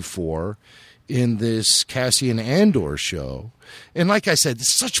looking for in this Cassian Andor show. And like I said,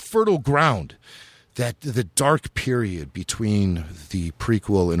 it's such fertile ground, that the dark period between the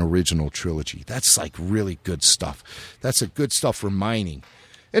prequel and original trilogy, that's like really good stuff. That's a good stuff for mining.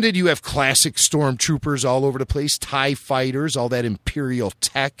 And then you have classic stormtroopers all over the place, TIE fighters, all that Imperial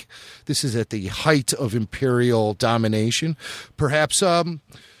tech. This is at the height of Imperial domination. Perhaps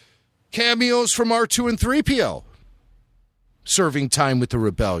cameos from R2 and 3PO serving time with the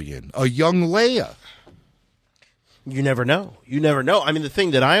Rebellion. A young Leia. You never know. You never know. I mean, the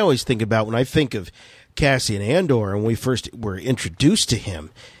thing that I always think about when I think of Cassian Andor and we first were introduced to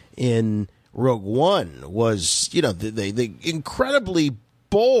him in Rogue One was, the incredibly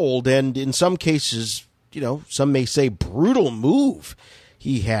bold and in some cases, some may say brutal move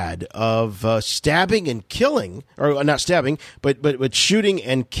he had of stabbing and killing, or not stabbing, but shooting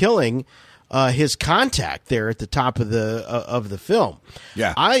and killing his contact there at the top of the film.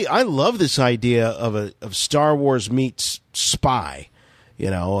 Yeah, I love this idea of Star Wars meets spy,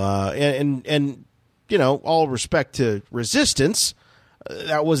 and all respect to Resistance.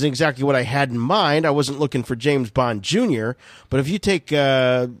 That wasn't exactly what I had in mind. I wasn't looking for James Bond Jr., but if you take,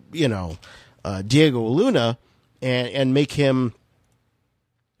 Diego Luna and make him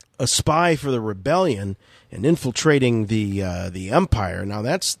a spy for the Rebellion and infiltrating the Empire, now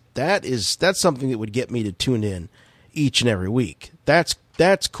that's something that would get me to tune in each and every week. That's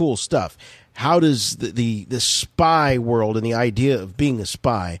cool stuff. How does the spy world and the idea of being a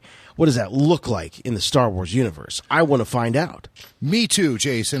spy, what does that look like in the Star Wars universe? I want to find out. Me too,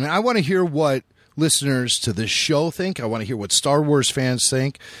 Jason. I want to hear what listeners to this show think. I want to hear what Star Wars fans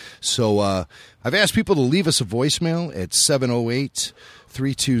think. So I've asked people to leave us a voicemail at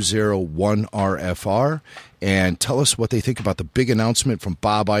 708-320-1RFR and tell us what they think about the big announcement from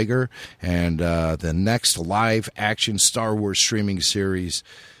Bob Iger and the next live-action Star Wars streaming series,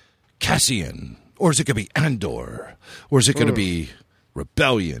 Cassian. Or is it going to be Andor? Or is it going to be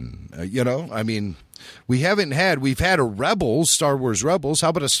Rebellion? We've had a Rebels, Star Wars Rebels. How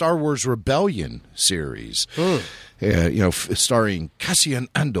about a Star Wars Rebellion series? Starring Cassian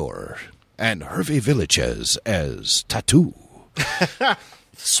Andor and Hervé Villachez as Tattoo.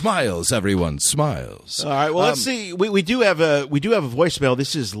 Smiles, everyone, smiles. All right, well, let's see. We do have a voicemail.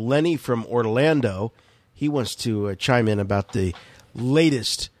 This is Lenny from Orlando. He wants to chime in about the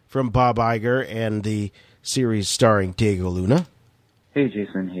latest from Bob Iger and the series starring Diego Luna. Hey,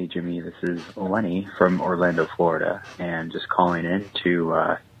 Jason. Hey, Jimmy. This is Lenny from Orlando, Florida, and just calling in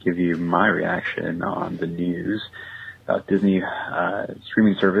to give you my reaction on the news about Disney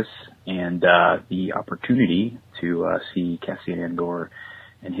streaming service and the opportunity to see Cassian Andor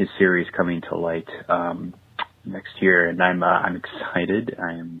and his series coming to light next year. And I'm excited.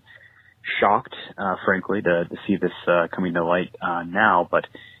 I am shocked, frankly, to see this coming to light now, but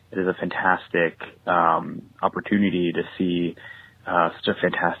it is a fantastic opportunity to see such a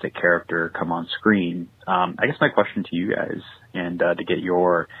fantastic character come on screen. I guess my question to you guys, and to get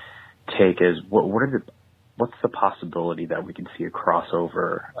your take, is what's the possibility that we can see a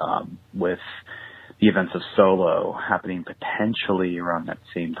crossover with the events of Solo happening potentially around that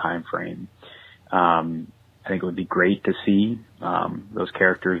same time frame? I think it would be great to see those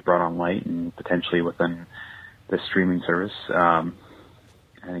characters brought on light and potentially within the streaming service.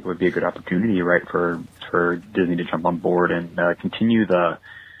 I think it would be a good opportunity, right, for Disney to jump on board and continue the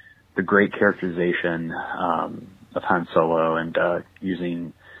great characterization of Han Solo and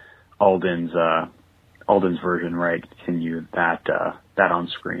using Alden's version, right, continue that on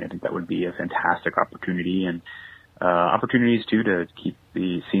screen. I think that would be a fantastic opportunity, and opportunities too to keep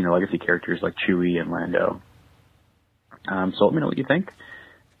seeing the legacy characters like Chewie and Lando. So let me know what you think.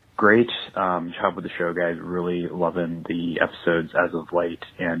 Great job with the show, guys. Really loving the episodes as of late,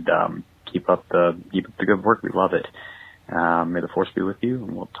 and keep up the good work. We love it. May the Force be with you,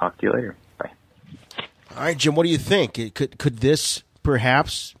 and we'll talk to you later. Bye. All right, Jim. What do you think? Could this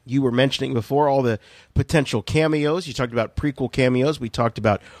perhaps? You were mentioning before all the potential cameos. You talked about prequel cameos. We talked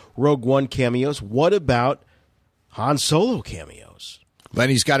about Rogue One cameos. What about Han Solo cameos?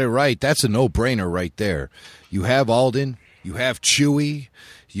 Lenny's got it right. That's a no-brainer right there. You have Alden. You have Chewie.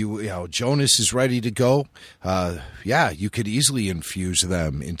 You know, Jonas is ready to go. You could easily infuse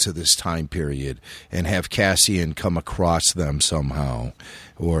them into this time period and have Cassian come across them somehow,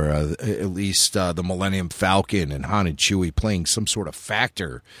 or at least the Millennium Falcon and Han and Chewie playing some sort of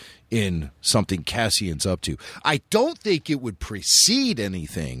factor in something Cassian's up to. I don't think it would precede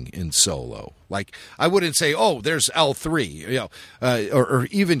anything in Solo. Like, I wouldn't say, oh, there's L3, or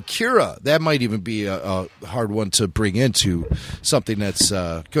even Kira. That might even be a hard one to bring into something that's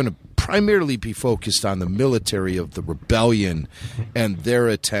going to primarily be focused on the military of the rebellion and their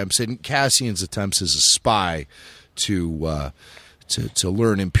attempts, and Cassian's attempts as a spy to to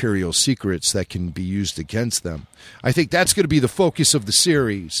learn Imperial secrets that can be used against them. I think that's going to be the focus of the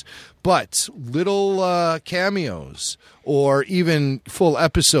series. But little cameos or even full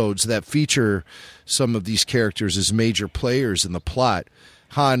episodes that feature some of these characters as major players in the plot,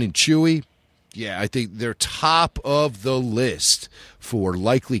 Han and Chewie, yeah, I think they're top of the list for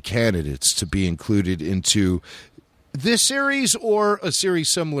likely candidates to be included into this series or a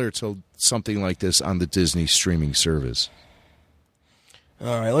series similar to something like this on the Disney streaming service.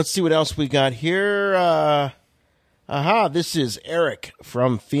 All right, let's see what else we got here. This is Eric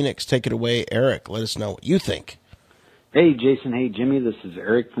from Phoenix. Take it away, Eric. Let us know what you think. Hey, Jason. Hey, Jimmy. This is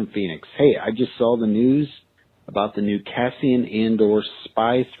Eric from Phoenix. Hey, I just saw the news about the new Cassian Andor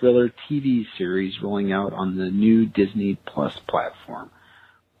spy thriller TV series rolling out on the new Disney Plus platform.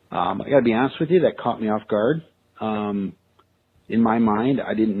 I got to be honest with you, that caught me off guard. In my mind,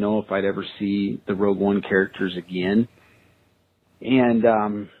 I didn't know if I'd ever see the Rogue One characters again. And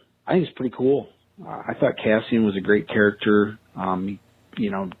I think it's pretty cool. I thought Cassian was a great character.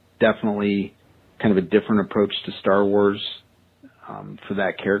 Definitely kind of a different approach to Star Wars for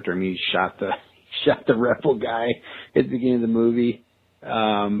that character. I mean, he shot the rebel guy at the beginning of the movie.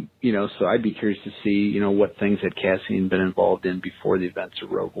 So I'd be curious to see, what things had Cassian been involved in before the events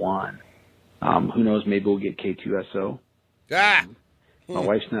of Rogue One. Who knows? Maybe we'll get K2SO. My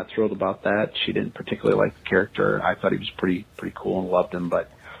wife's not thrilled about that. She didn't particularly like the character. I thought he was pretty cool and loved him, but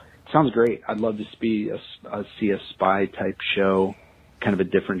it sounds great. I'd love to see a spy type show, kind of a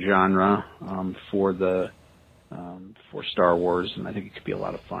different genre for Star Wars, and I think it could be a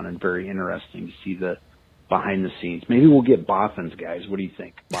lot of fun and very interesting to see the behind the scenes. Maybe we'll get Bothans, guys. What do you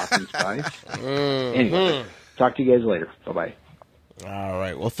think? Bothan spies? Anyway, talk to you guys later. Bye-bye. All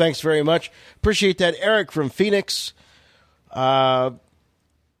right. Well, thanks very much. Appreciate that, Eric from Phoenix.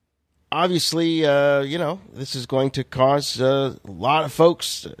 Obviously, this is going to cause a lot of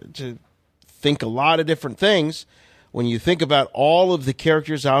folks to think a lot of different things. When you think about all of the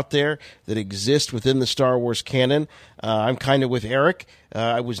characters out there that exist within the Star Wars canon, I'm kind of with Eric.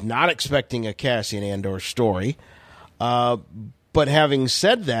 I was not expecting a Cassian Andor story. But having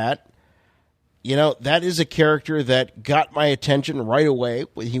said that, that is a character that got my attention right away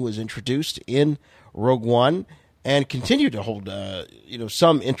when he was introduced in Rogue One and continued to hold,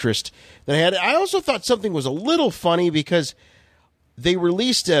 some interest that I had. I also thought something was a little funny because they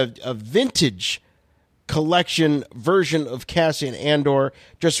released a vintage collection version of Cassian Andor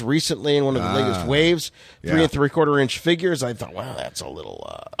just recently in one of the latest waves, 3 3/4-inch figures. I thought, wow, that's a little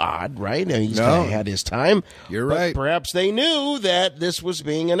odd, right? I mean, he's kind of had his time. You're right. Perhaps they knew that this was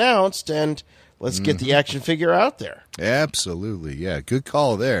being announced, and let's get the action figure out there. Absolutely, yeah. Good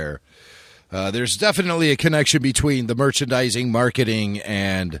call there. There's definitely a connection between the merchandising, marketing,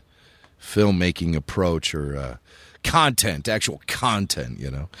 and filmmaking approach or content, actual content,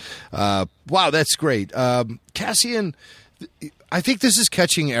 Wow, that's great. Cassian, I think this is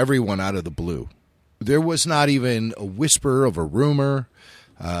catching everyone out of the blue. There was not even a whisper of a rumor.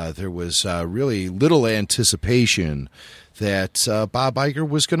 There was really little anticipation that Bob Iger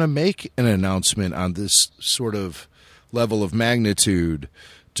was going to make an announcement on this sort of level of magnitude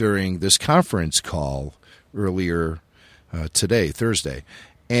during this conference call earlier today, Thursday.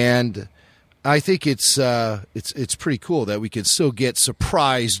 And I think it's pretty cool that we can still get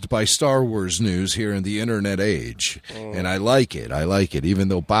surprised by Star Wars news here in the internet age. And I like it, even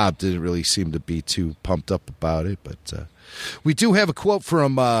though Bob didn't really seem to be too pumped up about it. But we do have a quote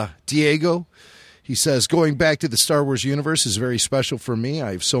from Diego. He says, going back to the Star Wars universe is very special for me.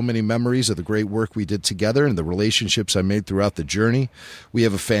 I have so many memories of the great work we did together and the relationships I made throughout the journey. We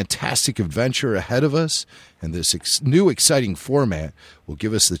have a fantastic adventure ahead of us, and this new exciting format will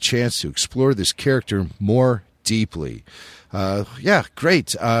give us the chance to explore this character more deeply.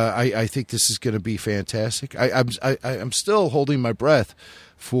 Great. I think this is going to be fantastic. I'm still holding my breath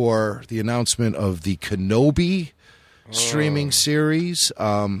for the announcement of the Kenobi streaming series.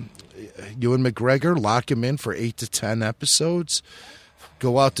 Ewan McGregor, lock him in for 8 to 10 episodes,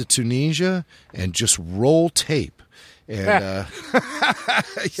 go out to Tunisia and just roll tape. And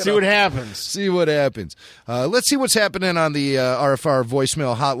see what happens. Let's see what's happening on the RFR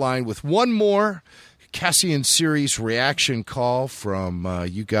voicemail hotline with one more Cassian series reaction call from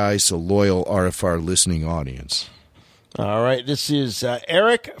you guys, the loyal RFR listening audience. All right, this is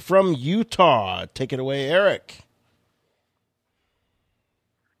Eric from Utah. Take it away, Eric.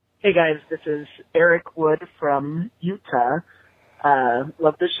 Hey guys, this is Eric Wood from Utah.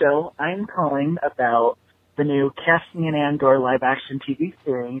 Love the show. I'm calling about the new Cassian Andor live-action TV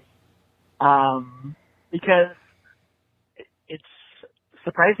series because it's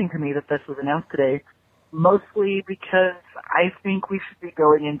surprising to me that this was announced today. mostly because I think we should be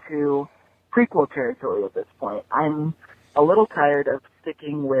going into prequel territory at this point. I'm a little tired of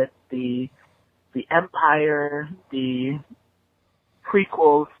sticking with the Empire, the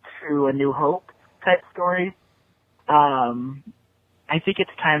prequels to A New Hope type story. I think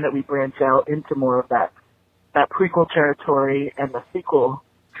it's time that we branch out into more of that prequel territory and the sequel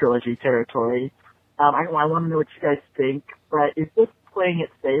trilogy territory. I want to know what you guys think, but is this playing it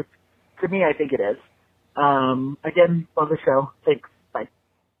safe? To me, I think it is. Again, love the show. Thanks. Bye.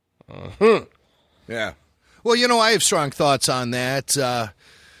 Yeah. Well, I have strong thoughts on that.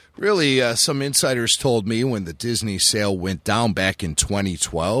 Really, some insiders told me when the Disney sale went down back in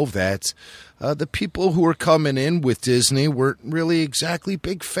 2012 that the people who were coming in with Disney weren't really exactly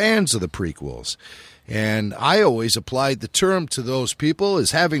big fans of the prequels. And I always applied the term to those people as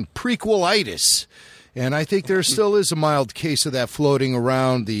having prequelitis. And I think there still is a mild case of that floating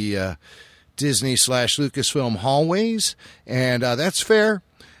around the Disney/Lucasfilm hallways. And that's fair.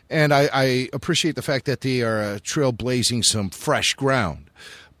 And I appreciate the fact that they are trailblazing some fresh ground.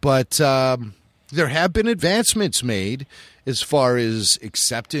 But there have been advancements made as far as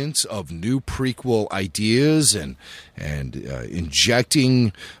acceptance of new prequel ideas and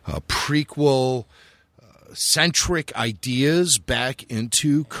injecting prequel-centric ideas back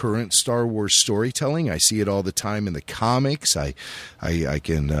into current Star Wars storytelling. I see it all the time in the comics. I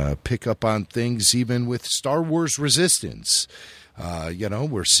can pick up on things even with Star Wars Resistance.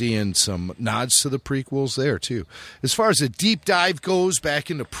 We're seeing some nods to the prequels there, too. As far as a deep dive goes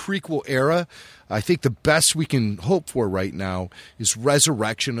back in the prequel era, I think the best we can hope for right now is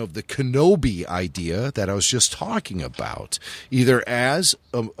resurrection of the Kenobi idea that I was just talking about, either as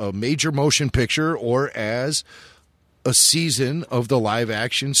a major motion picture or as a season of the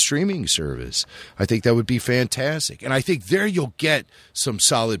live-action streaming service. I think that would be fantastic. And I think there you'll get some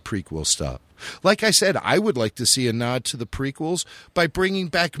solid prequel stuff. Like I said, I would like to see a nod to the prequels by bringing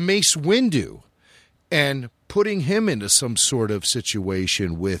back Mace Windu and putting him into some sort of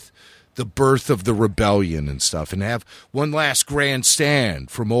situation with the birth of the rebellion and stuff, and have one last grand stand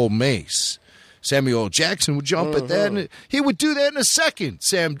from old Mace. Samuel L. Jackson would jump at that, and he would do that in a second.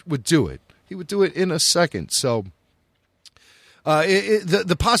 Sam would do it. He would do it in a second. So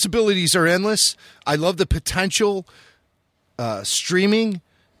the possibilities are endless. I love the potential streaming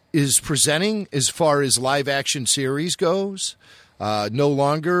is presenting as far as live action series goes. No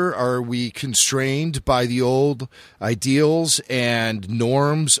longer are we constrained by the old ideals and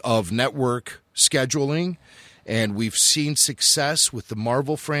norms of network scheduling. And we've seen success with the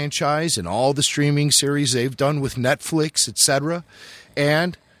Marvel franchise and all the streaming series they've done with Netflix, etc.,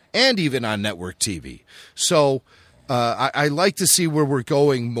 and even on network TV. So I like to see where we're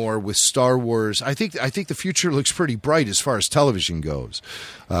going more with Star Wars. I think the future looks pretty bright as far as television goes.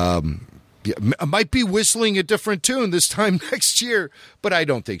 I might be whistling a different tune this time next year, but I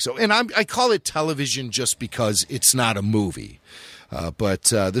don't think so. And I call it television just because it's not a movie. But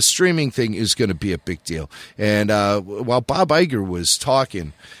the streaming thing is going to be a big deal. And while Bob Iger was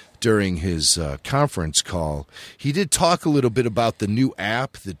talking during his conference call, he did talk a little bit about the new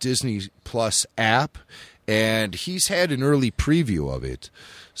app, the Disney Plus app, and he's had an early preview of it.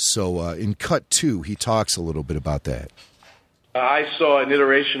 So in Cut 2, he talks a little bit about that. I saw an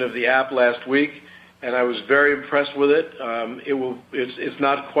iteration of the app last week, and I was very impressed with it. It's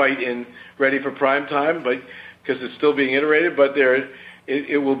not quite ready for prime time, but because it's still being iterated. But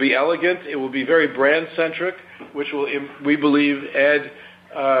it will be elegant. It will be very brand centric, which will, we believe, add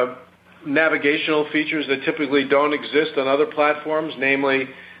navigational features that typically don't exist on other platforms. Namely,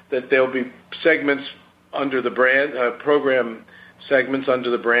 that there'll be segments under the brand, program segments under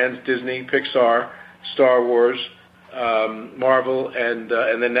the brands Disney, Pixar, Star Wars, Marvel, and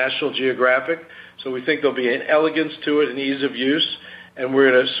then National Geographic. So we think there'll be an elegance to it, an ease of use, and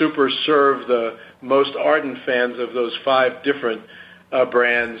we're going to super serve the most ardent fans of those 5 different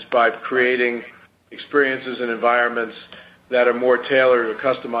brands by creating experiences and environments that are more tailored or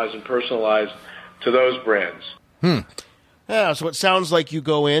customized and personalized to those brands. Yeah, so it sounds like you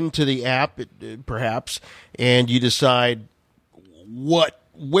go into the app, perhaps, and you decide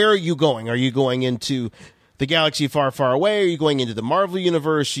where are you going? Are you going into the galaxy far, far away? Are you going into the Marvel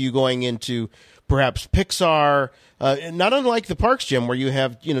universe? Are you going into perhaps Pixar? Not unlike the parks, Jim, where you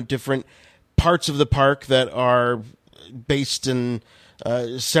have different parts of the park that are based and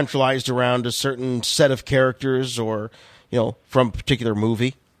centralized around a certain set of characters, or from a particular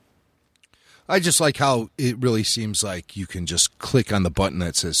movie. I just like how it really seems like you can just click on the button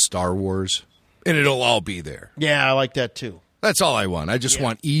that says Star Wars, and it'll all be there. Yeah, I like that too. That's all I want. I just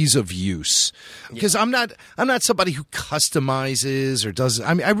want ease of use, because I'm not somebody who customizes or does.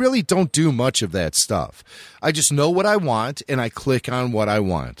 I mean, I really don't do much of that stuff. I just know what I want and I click on what I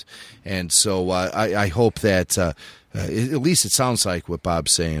want. And so I hope that at least it sounds like what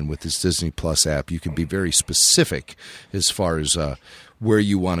Bob's saying with this Disney Plus app. You can be very specific as far as where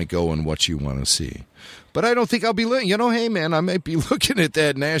you want to go and what you want to see. But I don't think I'll be hey man, I might be looking at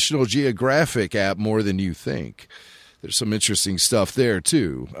that National Geographic app more than you think. There's some interesting stuff there,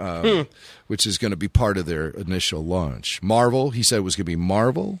 too, which is going to be part of their initial launch. Marvel, he said it was going to be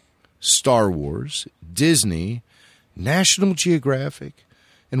Marvel, Star Wars, Disney, National Geographic,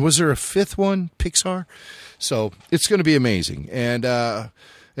 and was there a fifth one? Pixar? So it's going to be amazing.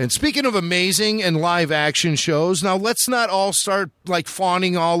 And speaking of amazing and live-action shows, now let's not all start,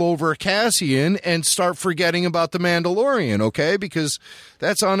 fawning all over Cassian and start forgetting about The Mandalorian, okay? Because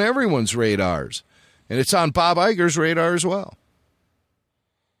that's on everyone's radars. And it's on Bob Iger's radar as well.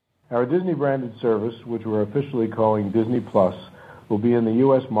 Our Disney-branded service, which we're officially calling Disney Plus, will be in the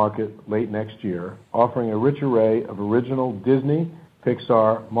U.S. market late next year, offering a rich array of original Disney,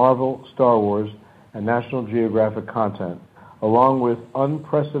 Pixar, Marvel, Star Wars, and National Geographic content, along with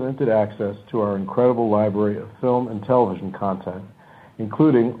unprecedented access to our incredible library of film and television content,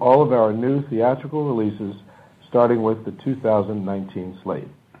 including all of our new theatrical releases, starting with the 2019 slate.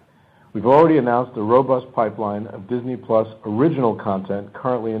 We've already announced a robust pipeline of Disney Plus original content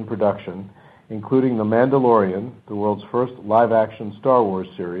currently in production, including The Mandalorian, the world's first live-action Star Wars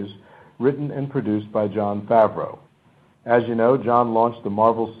series, written and produced by Jon Favreau. As you know, Jon launched the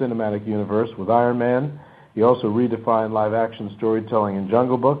Marvel Cinematic Universe with Iron Man. He also redefined live-action storytelling in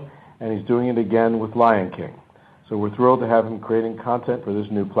Jungle Book, and he's doing it again with Lion King. So we're thrilled to have him creating content for this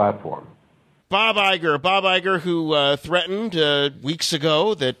new platform. Bob Iger, who threatened weeks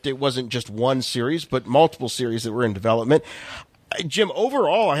ago that it wasn't just one series, but multiple series that were in development. Jim,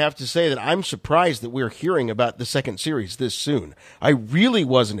 overall, I have to say that I'm surprised that we're hearing about the second series this soon. I really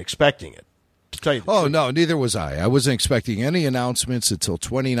wasn't expecting it, to tell you the truth. No, neither was I. I wasn't expecting any announcements until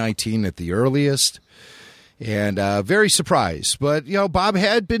 2019 at the earliest, and very surprised. But, Bob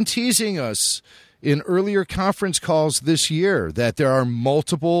had been teasing us in earlier conference calls this year that there are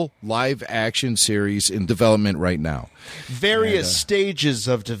multiple live-action series in development right now. Various stages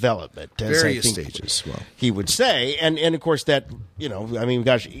of development. Various stages, well. He would say. And of course that,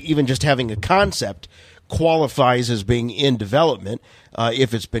 even just having a concept qualifies as being in development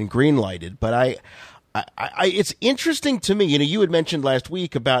if it's been green-lighted. But it's interesting to me. You had mentioned last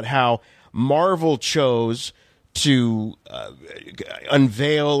week about how Marvel chose to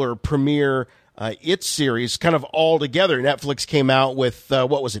unveil or premiere its series kind of all together. Netflix came out with,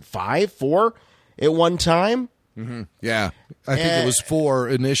 4 at one time? Mm-hmm. Yeah. I think it was 4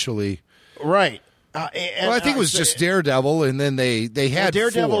 initially. Right. I think it was just Daredevil, and then they had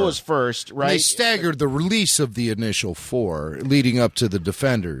Daredevil 4. was first, right? And they staggered the release of the initial 4, leading up to the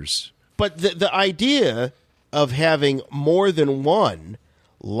Defenders. But the idea of having more than one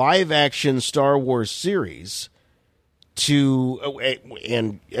live-action Star Wars series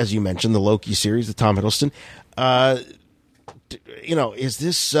and as you mentioned, the Loki series, the Tom Hiddleston, is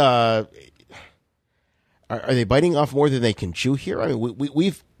this? Are they biting off more than they can chew here? I mean,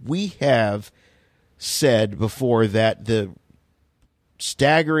 we have said before that the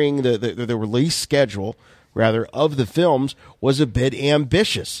staggering the release schedule rather of the films was a bit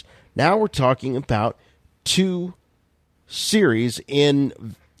ambitious. Now we're talking about 2 series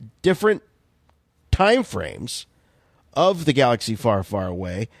in different time frames of the galaxy far, far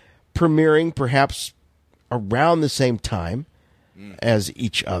away, premiering perhaps around the same time as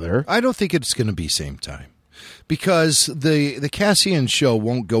each other. I don't think it's going to be same time, because the Cassian show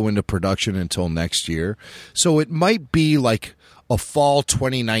won't go into production until next year. So it might be like a fall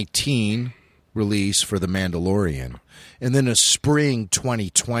 2019 release for The Mandalorian, and then a spring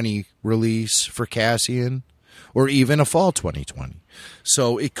 2020 release for Cassian, or even a fall 2020.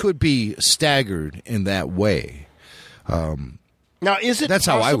 So it could be staggered in that way. Now, is it That's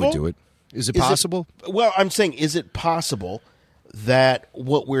possible? how I would do it. Is it possible? I'm saying, is it possible that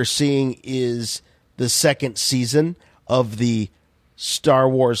what we're seeing is the second season of the Star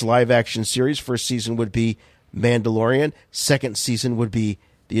Wars live-action series? First season would be Mandalorian. Second season would be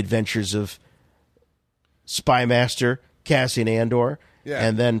the adventures of Spy Master Cassian Andor. Yeah.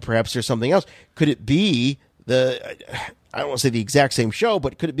 And then perhaps there's something else. Could it be I don't want to say the exact same show,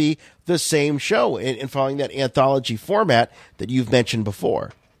 but could it be the same show in following that anthology format that you've mentioned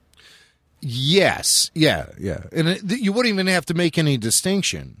before? Yes. Yeah. And you wouldn't even have to make any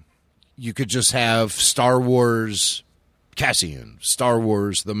distinction. You could just have Star Wars Cassian, Star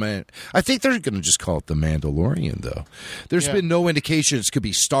Wars, I think they're going to just call it The Mandalorian, though. There's been no indication it could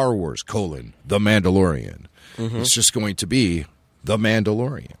be Star Wars, The Mandalorian. It's just going to be The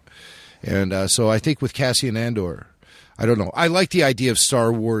Mandalorian. And so I think with Cassian Andor, I don't know. I like the idea of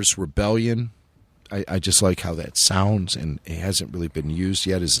Star Wars Rebellion. I just like how that sounds, and it hasn't really been used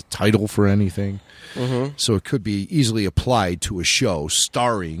yet as a title for anything. So it could be easily applied to a show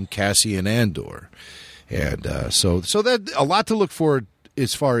starring Cassian Andor. And so that a lot to look forward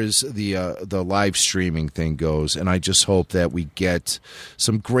as far as the live streaming thing goes. And I just hope that we get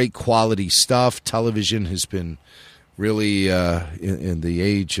some great quality stuff. Television has been really in the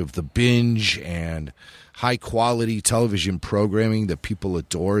age of the binge and high-quality television programming that people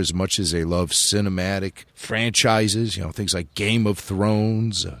adore as much as they love cinematic franchises, things like Game of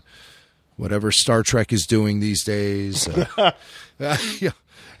Thrones, whatever Star Trek is doing these days.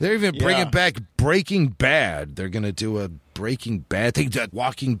 They're even bringing back Breaking Bad. They're going to do a Breaking Bad thing.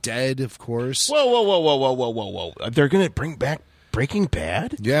 Walking Dead, of course. Whoa. They're going to bring back Breaking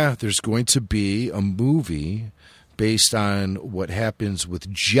Bad? Yeah, there's going to be a movie based on what happens with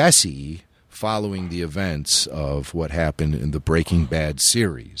Jesse following the events of what happened in the Breaking Bad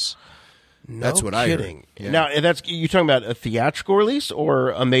series. That's what I heard. Yeah. Now, you talking about a theatrical release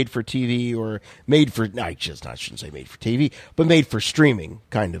or a made-for-TV or I shouldn't say made-for-TV, but made-for-streaming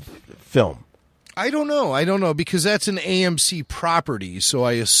kind of film? I don't know, because that's an AMC property, so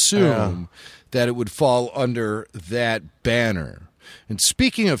I assume that it would fall under that banner. And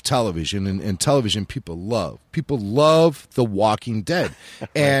speaking of television, and television people love The Walking Dead.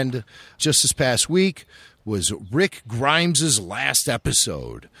 And just this past week was Rick Grimes' last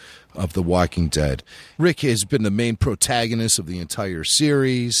episode of The Walking Dead. Rick has been the main protagonist of the entire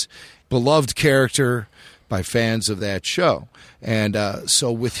series, beloved character by fans of that show. And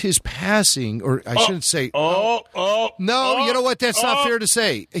so with his passing, or I shouldn't say... No, you know what? That's not fair to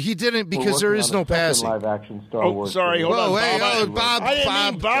say. He didn't, because there is no passing. Live-action Star Wars. Sorry, hold on, Bob. I didn't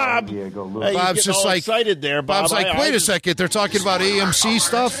mean Bob. Bob's just like excited there, Bob. Bob's like, wait a second, they're talking about AMC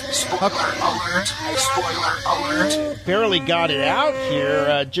stuff? Spoiler alert. Barely got it out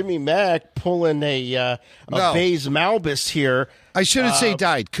here. Jimmy Mack pulling a Baze Malbus here. I shouldn't say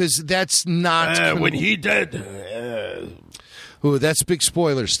died, because that's not... when he did... Ooh, that's big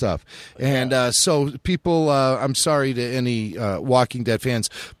spoiler stuff. And so people, I'm sorry to any Walking Dead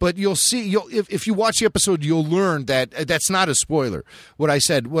fans, but you'll see, if you watch the episode, you'll learn that that's not a spoiler. What I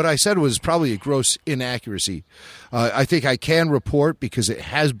said was probably a gross inaccuracy. I think I can report, because it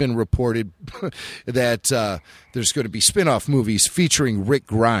has been reported, that there's going to be spin-off movies featuring Rick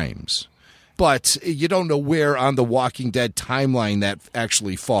Grimes. But you don't know where on the Walking Dead timeline that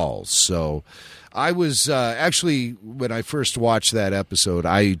actually falls. So I was actually, when I first watched that episode,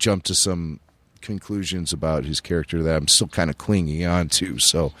 I jumped to some conclusions about his character that I'm still kind of clinging on to.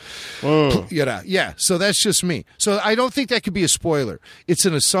 So, so that's just me. So I don't think that could be a spoiler. It's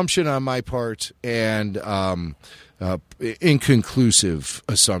an assumption on my part, and inconclusive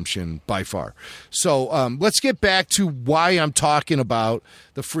assumption by far. So let's get back to why I'm talking about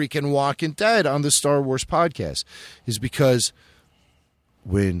the freaking Walking Dead on the Star Wars podcast, is because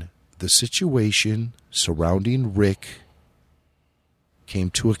when the situation surrounding Rick came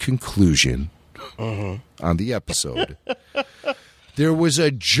to a conclusion on the episode, there was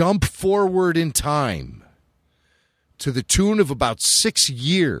a jump forward in time to the tune of about 6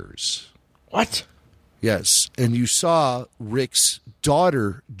 years. What? Yes, and you saw Rick's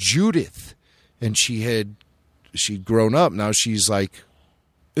daughter, Judith, and she'd grown up. Now she's like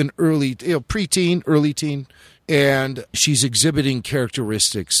an early, preteen, early teen, and she's exhibiting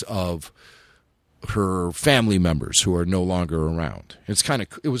characteristics of her family members who are no longer around. It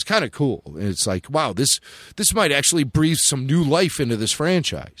was kind of cool. And it's like, wow, this might actually breathe some new life into this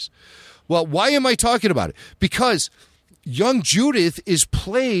franchise. Well, why am I talking about it? Because young Judith is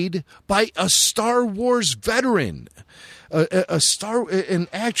played by a Star Wars veteran, an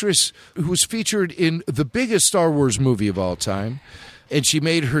actress who was featured in the biggest Star Wars movie of all time. And she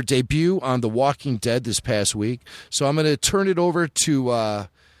made her debut on The Walking Dead this past week. So I'm going to turn it over to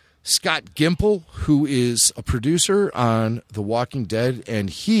Scott Gimple, who is a producer on The Walking Dead, and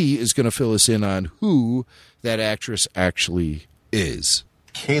he is going to fill us in on who that actress actually is.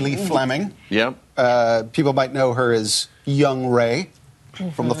 Kaylee Fleming. Yep. People might know her as Young Rey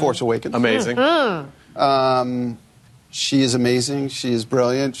from The Force Awakens. Amazing. She is amazing. She is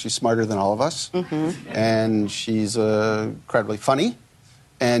brilliant. She's smarter than all of us. And she's incredibly funny.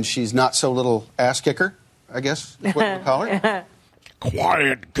 And she's not so little ass kicker, I guess is what we call her.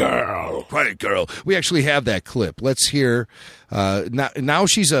 Quiet girl. We actually have that clip. Let's hear. Now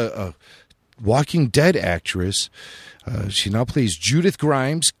she's a Walking Dead actress. She now plays Judith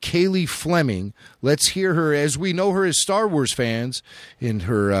Grimes, Kaylee Fleming. Let's hear her, as we know her as Star Wars fans, in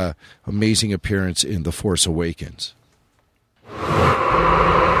her amazing appearance in The Force Awakens.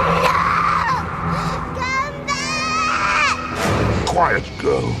 Quiet,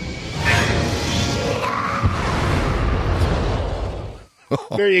 girl.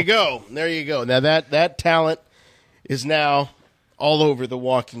 There you go. There you go. Now that talent is now all over The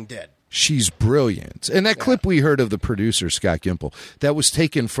Walking Dead. She's brilliant. And that clip we heard of the producer, Scott Gimple, that was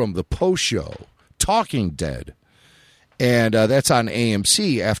taken from the post show, Talking Dead. And that's on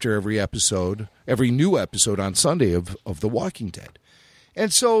AMC after every new episode on Sunday of The Walking Dead.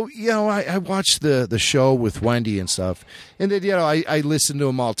 And so, I watched the show with Wendy and stuff. And then, I listened to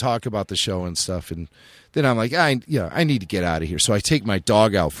them all talk about the show and stuff. And then I'm like, I need to get out of here. So I take my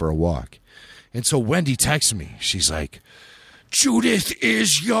dog out for a walk. And so Wendy texts me. She's like, Judith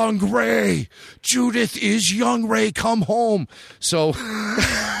is young Ray. Judith is young Ray. Come home. So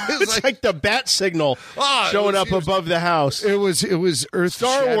it's like the bat signal showing up above the house. It was Earth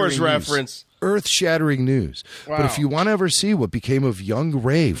Star Wars reference. Earth-shattering news. Wow. But if you want to ever see what became of young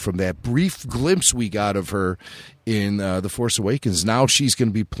Ray from that brief glimpse we got of her in The Force Awakens, now she's going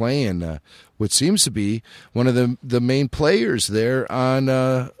to be playing what seems to be one of the main players there on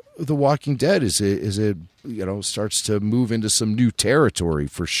The Walking Dead. Is it starts to move into some new territory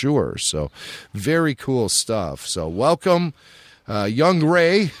for sure. So very cool stuff. So welcome, young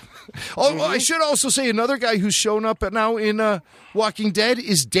Ray. Oh, I should also say another guy who's shown up now in Walking Dead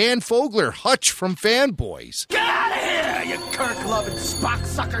is Dan Fogler, Hutch from Fanboys. Get out of here, you Kirk-loving Spock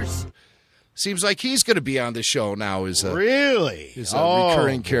suckers! Seems like he's going to be on the show now as a really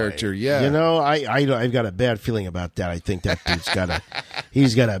recurring character. Yeah, I've got a bad feeling about that. I think that dude's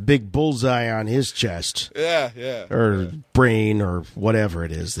he's got a big bullseye on his chest. Yeah, or brain or whatever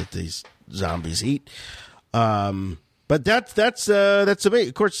it is that these zombies eat. But that's amazing.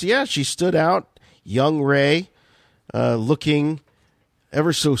 Of course, she stood out, young Ray, looking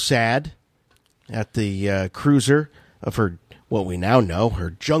ever so sad at the cruiser of her, what we now know, her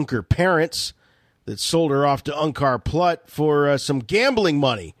junker parents that sold her off to Unkar Plutt for some gambling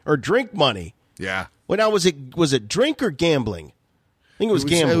money or drink money. Yeah. Well, now was it drink or gambling? I think it was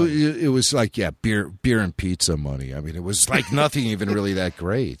gambling. It was like beer and pizza money. I mean, it was like nothing even really that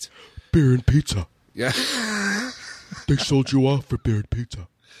great. Beer and pizza. Yeah. They sold you off for beer and pizza.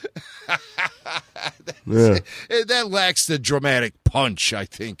 That lacks the dramatic punch, I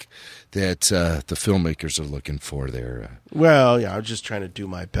think, that the filmmakers are looking for there. Well, yeah, I was just trying to do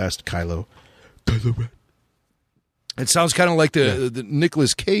my best, Kylo Ren. It sounds kind of like the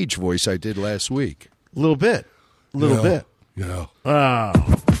Nicolas Cage voice I did last week. A little bit. Yeah. Oh.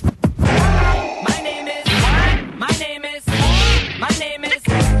 My name is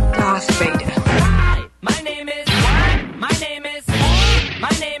Darth Vader. My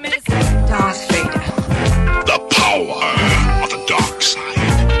name is Darth Vader. The power of the dark side.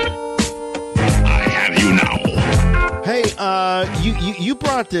 I have you now. Hey, you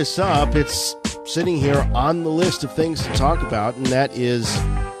brought this up. It's sitting here on the list of things to talk about, and that is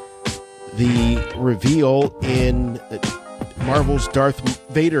the reveal in Marvel's Darth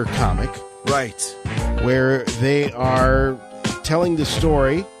Vader comic. Right. Where they are telling the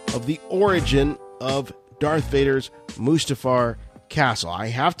story of the origin of Darth Vader's Mustafar Castle. I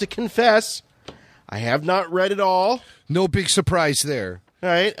have to confess, I have not read it all. No big surprise there. All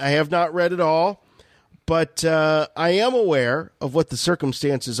right, I have not read it all, but I am aware of what the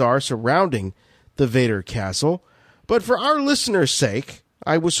circumstances are surrounding the Vader Castle. But for our listeners' sake,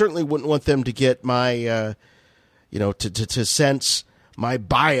 I certainly wouldn't want them to get my, to sense my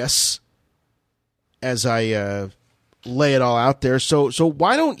bias as I lay it all out there. So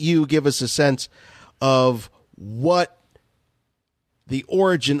why don't you give us a sense of what the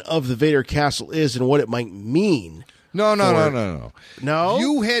origin of the Vader Castle is and what it might mean? No. No?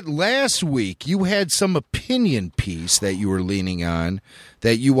 You had last week, you had some opinion piece that you were leaning on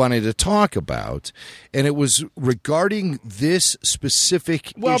that you wanted to talk about, and it was regarding this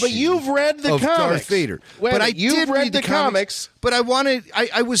specific Well, but you've read the comics. Darth Vader. Wait, but you've read the comics. But I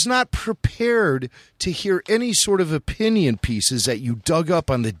was not prepared to hear any sort of opinion pieces that you dug up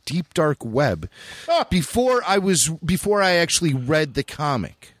on the deep dark web before I actually read the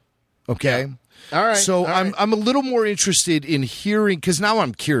comic. Okay? Yeah. All right. So I'm a little more interested in hearing, because now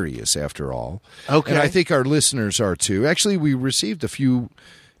I'm curious after all. Okay. And I think our listeners are too. Actually, we received a few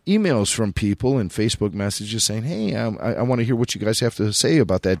emails from people and Facebook messages saying, hey, I want to hear what you guys have to say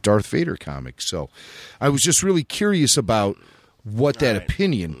about that Darth Vader comic. So I was just really curious about what that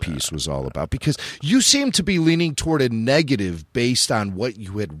opinion piece was all about, because you seem to be leaning toward a negative based on what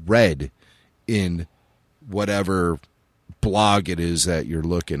you had read in whatever blog it is that you're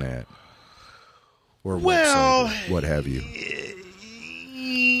looking at, or website, or what have you.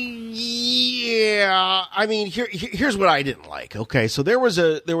 Yeah, I mean, here's what I didn't like. Okay, so there was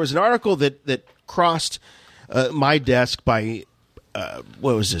an article that crossed my desk by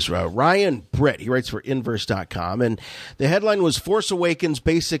what was this? Ryan Britt. He writes for Inverse.com, and the headline was "Force Awakens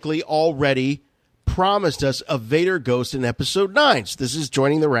basically already promised us a Vader ghost in Episode 9." So this is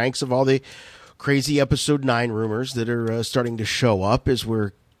joining the ranks of all the crazy Episode 9 rumors that are starting to show up as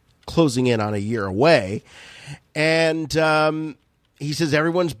we're closing in on a year away, and he says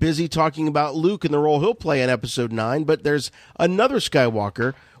everyone's busy talking about Luke and the role he'll play in Episode 9, but there's another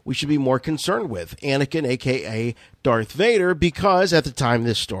Skywalker we should be more concerned with, Anakin, a.k.a. Darth Vader, because at the time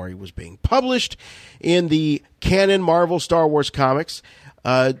this story was being published in the canon Marvel Star Wars comics,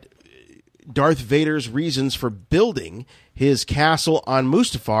 Darth Vader's reasons for building his castle on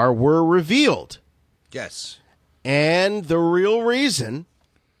Mustafar were revealed. Yes. And the real reason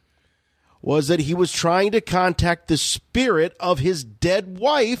was that he was trying to contact the spirit of his dead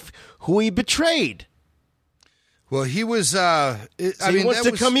wife, who he betrayed. Well, he was... he wants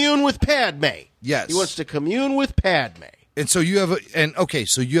to commune with Padme. Yes. He wants to commune with Padme. And so you have a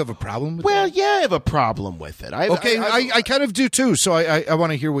problem with that? Well, yeah, I have a problem with it. I kind of do too, so I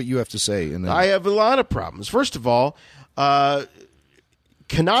want to hear what you have to say. And then... I have a lot of problems. First of all,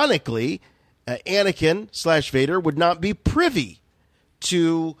 canonically, Anakin / Vader would not be privy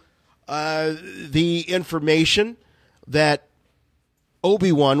to the information that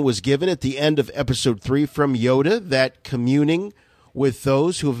Obi-Wan was given at the end of Episode 3 from Yoda, that communing with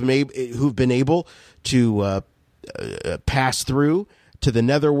those who've been able to pass through to the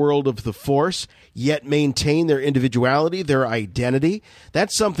netherworld of the Force, yet maintain their individuality, their identity.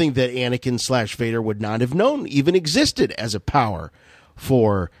 That's something that Anakin / Vader would not have known even existed as a power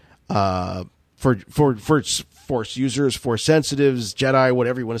for Force users, Force sensitives, Jedi,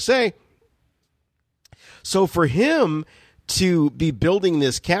 whatever you want to say. So for him to be building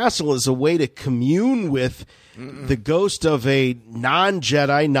this castle as a way to commune with the ghost of a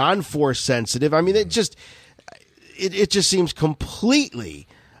non-Jedi, non-Force sensitive, I mean, it just seems completely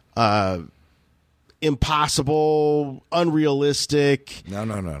impossible, unrealistic.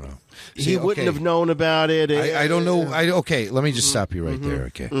 No. He wouldn't have known about it. I don't know. Okay, let me just stop you right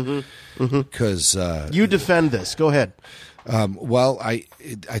there, okay? Because you defend this. Go ahead. Well, I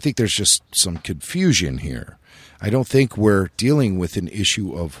think there's just some confusion here. I don't think we're dealing with an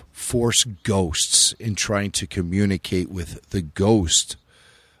issue of Force ghosts in trying to communicate with the ghost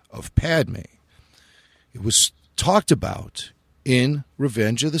of Padme. It was talked about in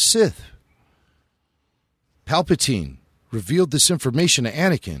Revenge of the Sith. Palpatine revealed this information to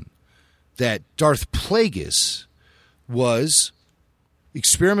Anakin that Darth Plagueis was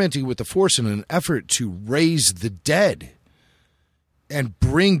experimenting with the Force in an effort to raise the dead and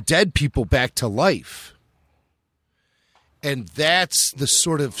bring dead people back to life. And that's the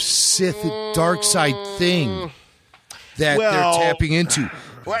sort of Sith dark side thing that they're tapping into.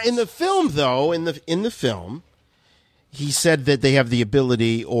 Well, in the film, though, in the film, he said that they have the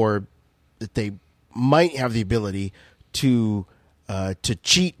ability, or that they might have the ability to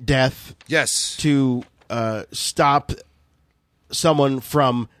cheat death. Yes. To stop someone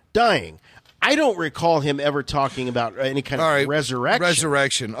from dying. I don't recall him ever talking about any kind of resurrection.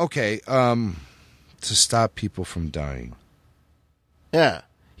 Resurrection. Okay. To stop people from dying. Yeah.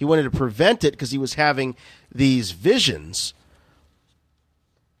 He wanted to prevent it because he was having these visions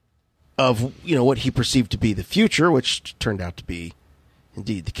of, what he perceived to be the future, which turned out to be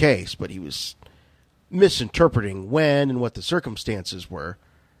indeed the case, but he was misinterpreting when and what the circumstances were.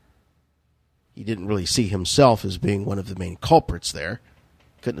 He didn't really see himself as being one of the main culprits there.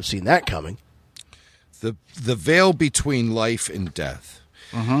 Couldn't have seen that coming. The veil between life and death.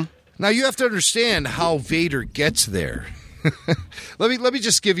 Now you have to understand how Vader gets there. Let me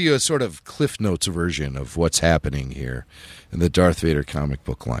just give you a sort of Cliff Notes version of what's happening here in the Darth Vader comic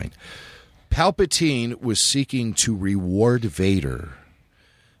book line. Palpatine was seeking to reward Vader,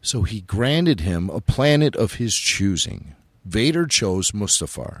 so he granted him a planet of his choosing. Vader chose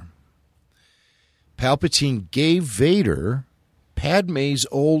Mustafar. Palpatine gave Vader Padme's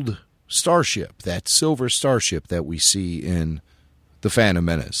old starship, that silver starship that we see in The Phantom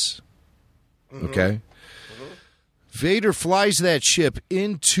Menace. Okay? Vader flies that ship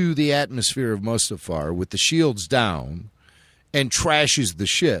into the atmosphere of Mustafar with the shields down and trashes the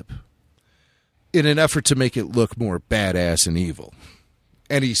ship in an effort to make it look more badass and evil.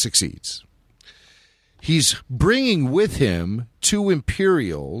 And he succeeds. He's bringing with him two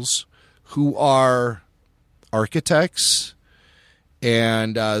Imperials who are architects,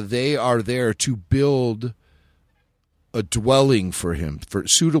 and they are there to build a dwelling for him,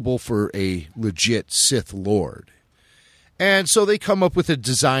 suitable for a legit Sith Lord. And so they come up with a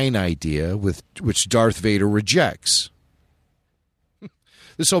design idea which Darth Vader rejects.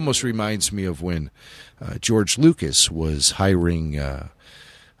 This almost reminds me of when George Lucas was hiring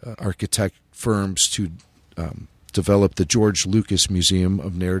architect firms to develop the George Lucas Museum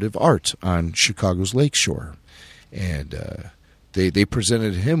of Narrative Art on Chicago's Lakeshore. And they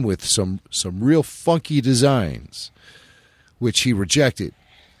presented him with some real funky designs, which he rejected.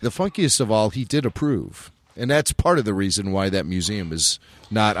 The funkiest of all, he did approve. And that's part of the reason why that museum is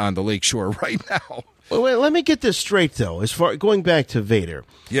not on the lakeshore right now. Wait, let me get this straight, though, as far going back to Vader.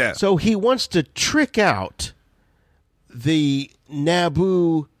 Yeah. So he wants to trick out the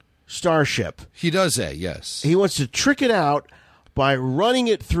Naboo starship. He does that, yes. He wants to trick it out by running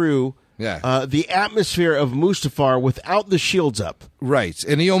it through the atmosphere of Mustafar without the shields up. Right.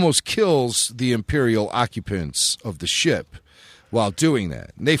 And he almost kills the Imperial occupants of the ship while doing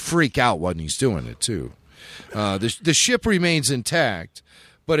that. And they freak out when he's doing it, too. The ship remains intact,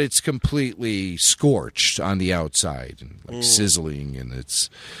 but it's completely scorched on the outside and sizzling, and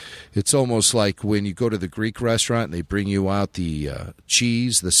it's almost like when you go to the Greek restaurant and they bring you out the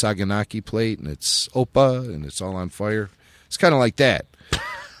cheese, the saganaki plate, and it's oppa and it's all on fire. It's kind of like that.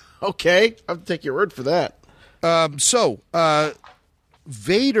 Okay, I'll take your word for that.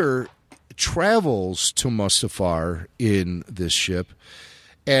 Vader travels to Mustafar in this ship.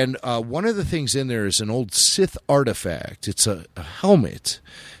 And one of the things in there is an old Sith artifact. It's a helmet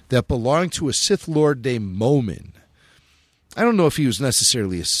that belonged to a Sith Lord named Momin. I don't know if he was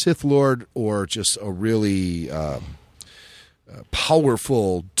necessarily a Sith Lord or just a really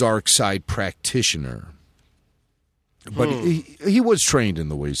powerful dark side practitioner. But he was trained in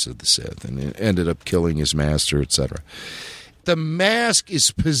the ways of the Sith and ended up killing his master, etc. The mask is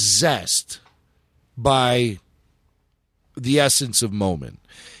possessed by the essence of Momin.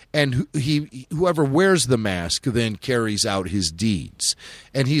 And whoever wears the mask then carries out his deeds.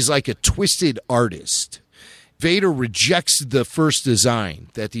 And he's like a twisted artist. Vader rejects the first design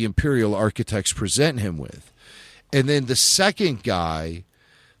that the Imperial architects present him with. And then the second guy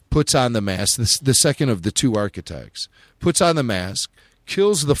puts on the mask, the second of the two architects, puts on the mask,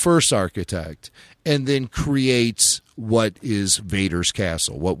 kills the first architect, and then creates what is Vader's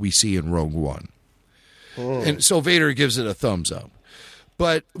castle, what we see in Rogue One. And so Vader gives it a thumbs up.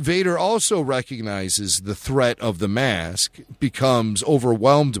 But Vader also recognizes the threat of the mask, becomes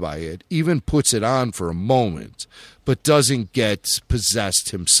overwhelmed by it, even puts it on for a moment, but doesn't get possessed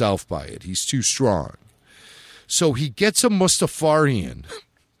himself by it. He's too strong. So he gets a Mustafarian.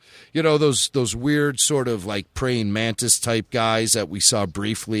 You know, those weird sort of like praying mantis type guys that we saw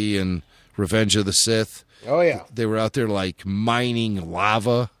briefly in Revenge of the Sith. Oh, yeah. They were out there like mining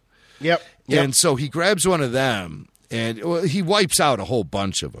lava. Yep. And so he grabs one of them, and he wipes out a whole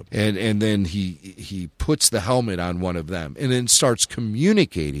bunch of them. And then he puts the helmet on one of them and then starts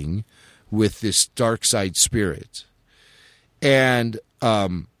communicating with this dark side spirit. And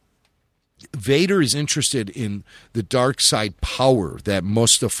Vader is interested in the dark side power that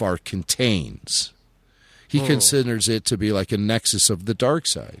Mustafar contains. He considers it to be like a nexus of the dark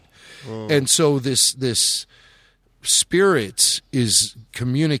side. And so this spirit is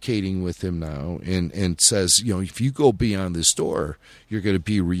communicating with him now and says, you know, if you go beyond this door, you're going to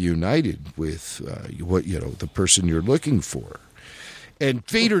be reunited with the person you're looking for. And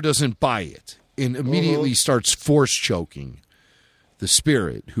Vader doesn't buy it and immediately starts force choking the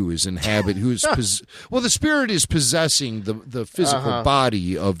spirit who is the spirit is possessing the physical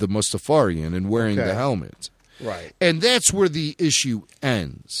body of the Mustafarian and wearing the helmet. Right. And that's where the issue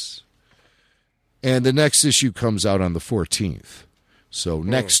ends. And the next issue comes out on the 14th. So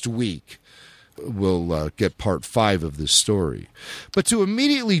next week, we'll get part 5 of this story. But to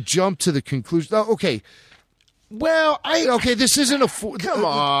immediately jump to the conclusion... okay. Well, this isn't a... Come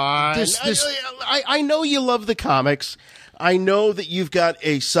on. I know you love the comics. I know that you've got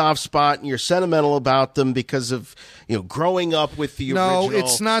a soft spot and you're sentimental about them because of growing up with the original. No,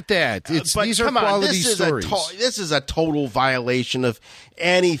 it's not that. These are quality stories. This is a total violation of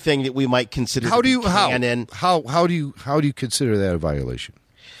anything that we might consider canon. How do you consider that a violation?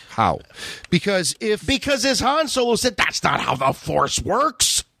 How? Because as Han Solo said, that's not how the Force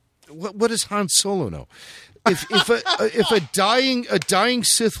works. What does Han Solo know? If a dying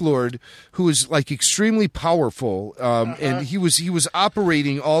Sith Lord who is like extremely powerful, and he was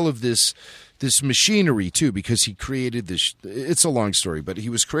operating all of this machinery too, because he created this. It's a long story, but he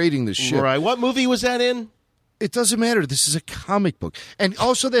was creating this ship. Right. What movie was that in? It doesn't matter. This is a comic book, and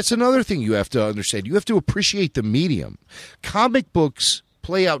also that's another thing you have to understand. You have to appreciate the medium. Comic books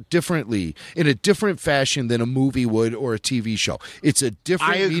play out differently in a different fashion than a movie would or a TV show. It's a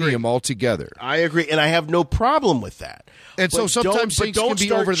different medium altogether. I agree, and I have no problem with that. And so sometimes things can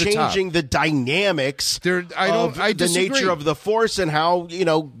be over the top. Don't start changing the dynamics I the disagree. nature of the Force and how,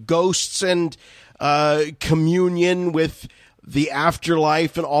 ghosts and communion with the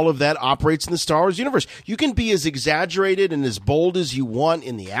afterlife and all of that operates in the Star Wars universe. You can be as exaggerated and as bold as you want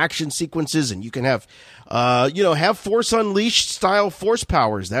in the action sequences, and you can have, have Force Unleashed style Force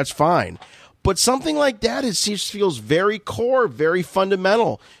powers. That's fine. But something like that just feels very core, very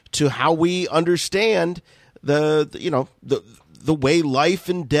fundamental to how we understand the way life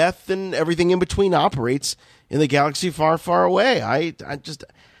and death and everything in between operates in the galaxy far, far away. I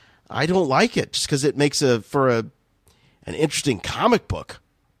don't like it just because it makes an interesting comic book.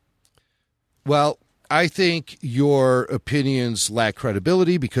 Well, I think your opinions lack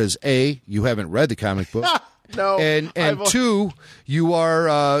credibility because A, you haven't read the comic book. No, and two, you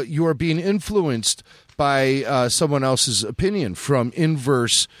are being influenced by someone else's opinion from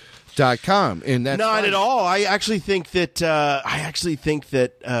Inverse.com, and that's not fine. at all. I actually think that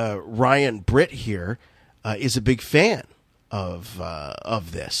Ryan Britt here is a big fan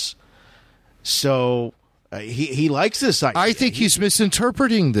of this. So he likes this idea. I think he's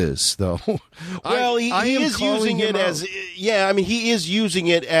misinterpreting this, though. Well, he is using it as he is using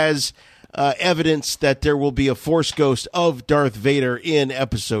it as evidence that there will be a Force ghost of Darth Vader in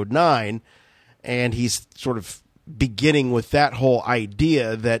Episode 9, and he's sort of beginning with that whole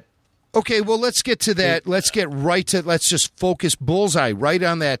idea that. Okay, well, let's get to that. Let's just focus bullseye right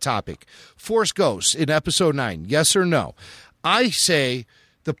on that topic. Force ghosts in Episode 9, yes or no? I say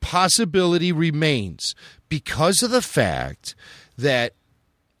the possibility remains because of the fact that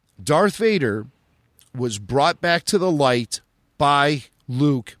Darth Vader was brought back to the light by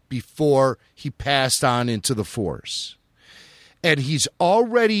Luke before he passed on into the Force. And he's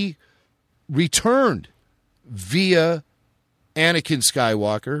already returned via Anakin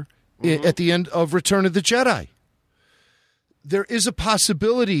Skywalker at the end of Return of the Jedi. There is a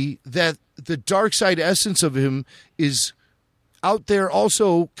possibility that the dark side essence of him is out there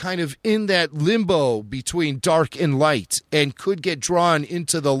also kind of in that limbo between dark and light and could get drawn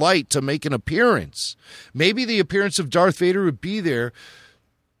into the light to make an appearance. Maybe the appearance of Darth Vader would be there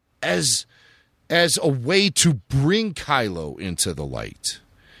as a way to bring Kylo into the light.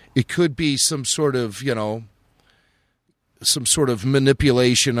 It could be some sort of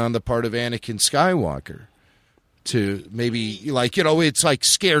manipulation on the part of Anakin Skywalker to maybe it's like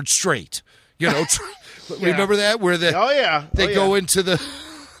Scared Straight, Remember that where they go into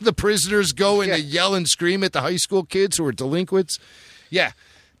the prisoners go and they yell and scream at the high school kids who are delinquents. Yeah,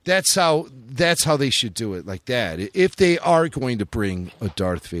 that's how they should do it, like that. If they are going to bring a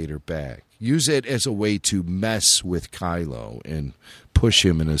Darth Vader back, use it as a way to mess with Kylo and push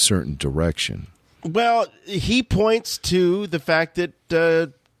him in a certain direction. Well, he points to the fact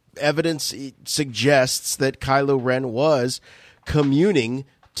that evidence suggests that Kylo Ren was communing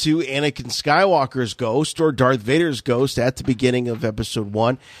to Anakin Skywalker's ghost or Darth Vader's ghost at the beginning of Episode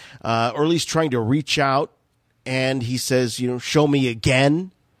 1, or at least trying to reach out. And he says, show me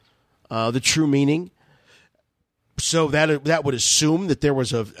again the true meaning. So that would assume that there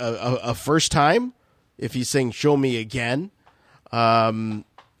was a first time if he's saying, show me again. And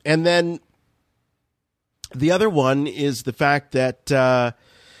then the other one is the fact that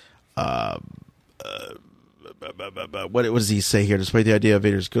what does he say here? Despite the idea of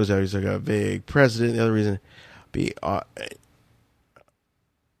Vader's goes out, he's like a vague president. The other reason be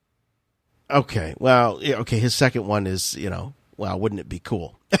okay. Well, okay. His second one is wow, wouldn't it be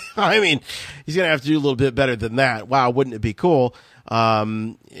cool? I mean, he's gonna have to do a little bit better than that. Wow, wouldn't it be cool?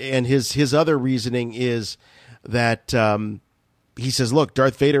 And his other reasoning is that he says, look,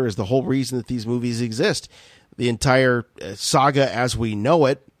 Darth Vader is the whole reason that these movies exist. The entire saga as we know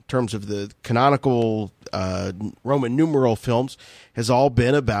it, in terms of the canonical Roman numeral films, has all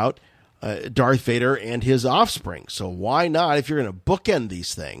been about Darth Vader and his offspring. So why not, if you're going to bookend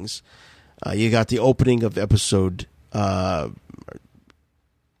these things, you got the opening of episode, let's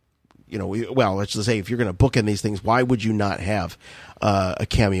just say if you're going to bookend these things, why would you not have a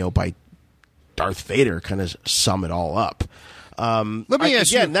cameo by Darth Vader kind of sum it all up? Let me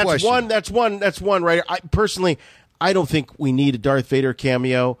ask you a question. That's one right. I don't think we need a Darth Vader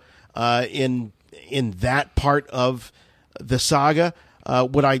cameo in that part of the saga.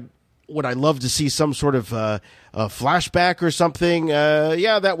 Would I love to see some sort of a flashback or something?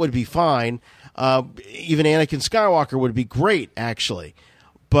 Yeah, that would be fine. Even Anakin Skywalker would be great, actually.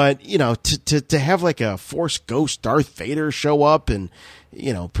 But to have like a Force ghost Darth Vader show up and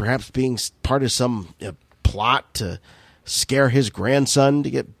perhaps being part of some plot to scare his grandson to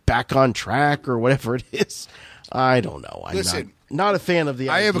get back on track or whatever it is. I don't know. I'm not a fan of the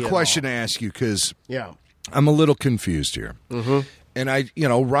idea. I have a question to ask you because yeah, I'm a little confused here. Mm-hmm.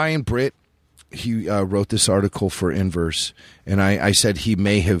 And Ryan Britt, he wrote this article for Inverse, and I said he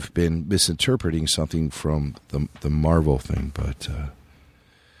may have been misinterpreting something from the Marvel thing, but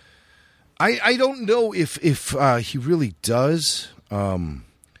I don't know if he really does.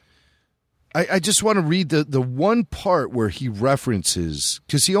 I just want to read the one part where he references,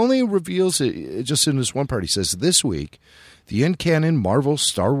 because he only reveals it just in this one part. He says, this week, the in-canon Marvel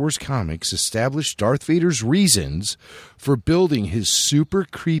Star Wars comics established Darth Vader's reasons for building his super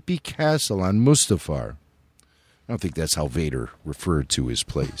creepy castle on Mustafar. I don't think that's how Vader referred to his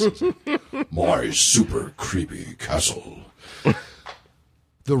place. My super creepy castle.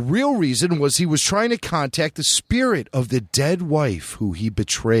 The real reason was he was trying to contact the spirit of the dead wife who he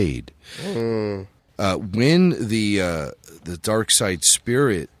betrayed. When the dark side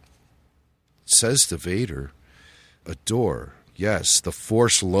spirit says to Vader, a door, yes, the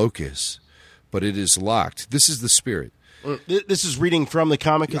Force locus, but it is locked. This is the spirit. This is reading from the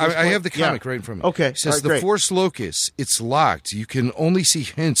comic. I have the comic right in front of me. Okay, It says all right, the great. Force locus, it's locked. You can only see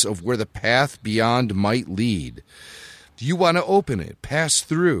hints of where the path beyond might lead. Do you want to open it? Pass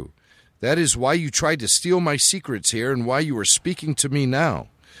through. That is why you tried to steal my secrets here and why you are speaking to me now.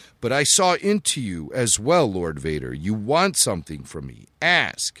 But I saw into you as well, Lord Vader. You want something from me.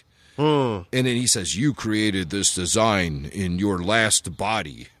 Ask. And then he says, you created this design in your last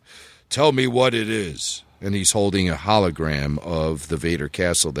body. Tell me what it is. And he's holding a hologram of the Vader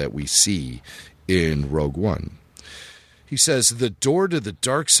castle that we see in Rogue One. He says, the door to the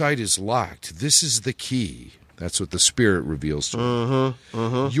dark side is locked. This is the key. That's what the spirit reveals to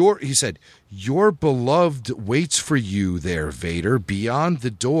him. He said, your beloved waits for you there, Vader, beyond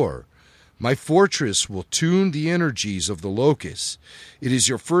the door. My fortress will tune the energies of the locust. It is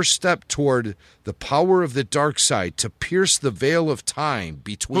your first step toward the power of the dark side to pierce the veil of time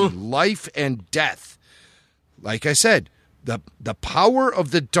between life and death. Like I said, the power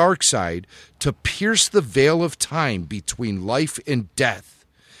of the dark side to pierce the veil of time between life and death.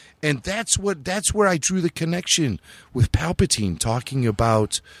 And that's where I drew the connection with Palpatine talking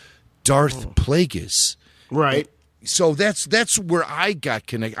about Darth Plagueis. Right. So that's where I got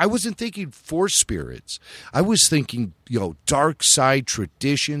connected. I wasn't thinking Force spirits. I was thinking, dark side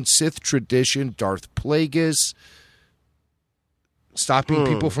tradition, Sith tradition, Darth Plagueis, stopping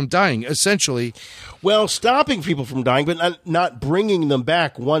people from dying, essentially. Well, stopping people from dying, but not bringing them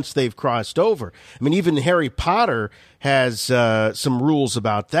back once they've crossed over. I mean, even Harry Potter has some rules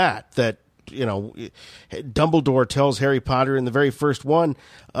about that. That Dumbledore tells Harry Potter in the very first one,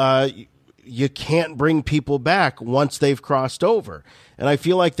 you can't bring people back once they've crossed over. And I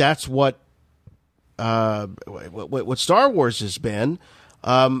feel like that's what Star Wars has been.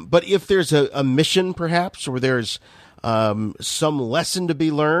 But if there's a mission, perhaps, or there's some lesson to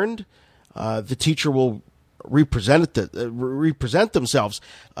be learned, the teacher will represent themselves.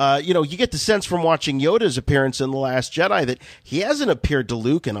 You get the sense from watching Yoda's appearance in The Last Jedi that he hasn't appeared to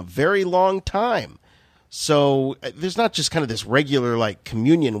Luke in a very long time. So there's not just kind of this regular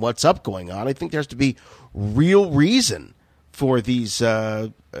communion, what's up going on. I think there has to be real reason for these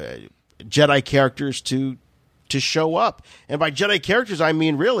Jedi characters to show up. And by Jedi characters, I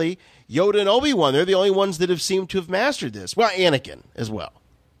mean really Yoda and Obi-Wan. They're the only ones that have seemed to have mastered this. Well, Anakin as well.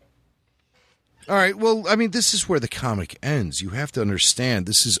 All right. Well, I mean, this is where the comic ends. You have to understand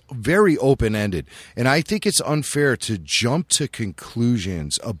this is very open-ended. And I think it's unfair to jump to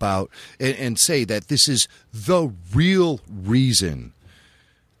conclusions about and say that this is the real reason.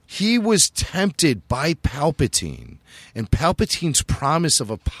 He was tempted by Palpatine and Palpatine's promise of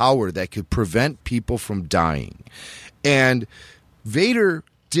a power that could prevent people from dying. And Vader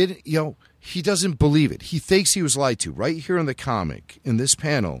didn't, he doesn't believe it. He thinks he was lied to. Right here in the comic, in this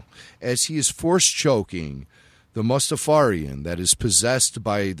panel, as he is force choking the Mustafarian that is possessed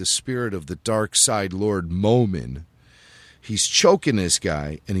by the spirit of the dark side Lord Momin, he's choking this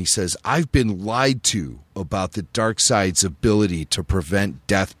guy, and he says, I've been lied to about the dark side's ability to prevent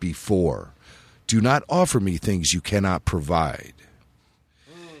death before. Do not offer me things you cannot provide.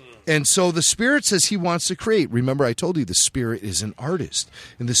 And so the spirit says he wants to create. Remember, I told you the spirit is an artist,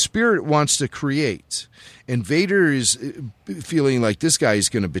 and the spirit wants to create. And Vader is feeling like this guy is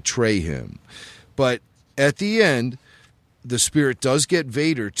going to betray him. But at the end, the spirit does get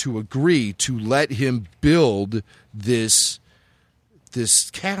Vader to agree to let him build this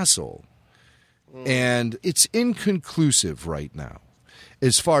castle. And it's inconclusive right now,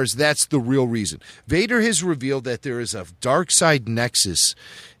 as far as that's the real reason. Vader has revealed that there is a dark side nexus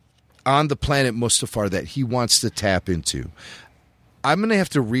on the planet Mustafar that he wants to tap into. I'm going to have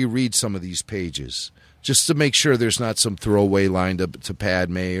to reread some of these pages just to make sure there's not some throwaway line to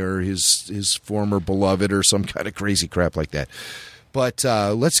Padme or his former beloved or some kind of crazy crap like that. But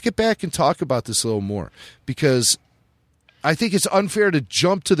let's get back and talk about this a little more, because I think it's unfair to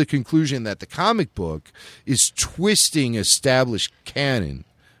jump to the conclusion that the comic book is twisting established canon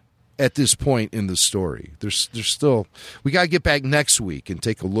at this point in the story. There's still, we got to get back next week and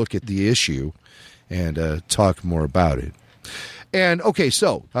take a look at the issue and talk more about it. And, okay,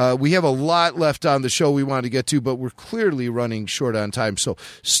 so we have a lot left on the show we want to get to, but we're clearly running short on time. So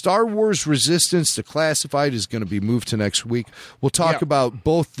Star Wars Resistance Declassified is going to be moved to next week. We'll talk about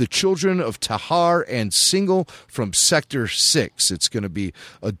both The Children of Tahar and Single from Sector 6. It's going to be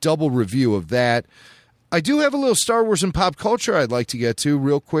a double review of that. I do have a little Star Wars and pop culture I'd like to get to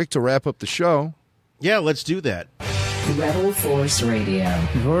real quick to wrap up the show. Yeah, let's do that. Rebel Force Radio.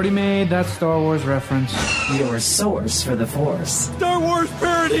 You've already made that Star Wars reference. Your source for the Force. Star Wars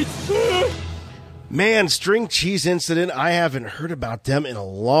parody! Man, String Cheese Incident, I haven't heard about them in a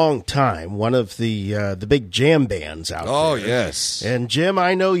long time. One of the big jam bands out there. Oh, yes. And Jim,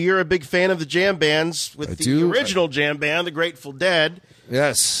 I know you're a big fan of the jam bands with the original jam band, the Grateful Dead.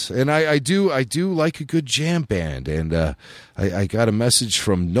 Yes, and I do like a good jam band. And I got a message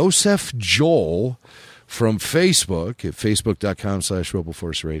from Nosef Joel from Facebook at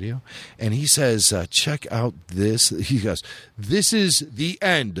facebook.com/RebelForceRadio. And he says, check out this. He goes, this is the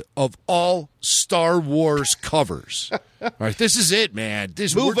end of all Star Wars covers. All right, this is it, man.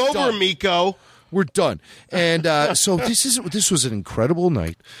 Move over, done. Miko. We're done. And so this was an incredible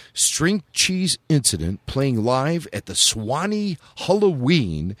night. String Cheese Incident playing live at the Swanee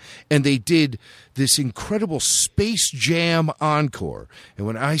Halloween, and they did this incredible Space Jam encore. And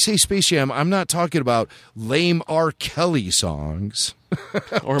when I say Space Jam, I'm not talking about lame R. Kelly songs.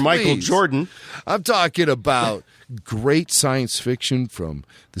 Or Michael Jordan. I'm talking about great science fiction from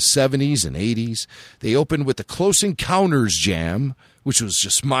the 70s and 80s. They opened with the Close Encounters Jam, which was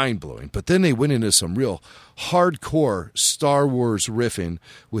just mind-blowing. But then they went into some real hardcore Star Wars riffing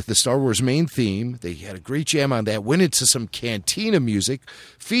with the Star Wars main theme. They had a great jam on that. Went into some cantina music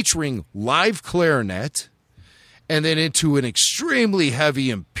featuring live clarinet, and then into an extremely heavy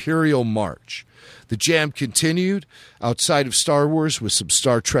Imperial March. The jam continued outside of Star Wars with some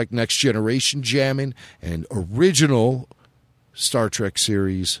Star Trek Next Generation jamming and original Star Trek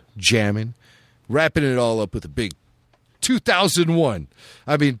series jamming, wrapping it all up with a big 2001.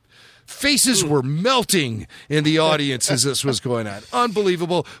 I mean, faces were melting in the audience as this was going on.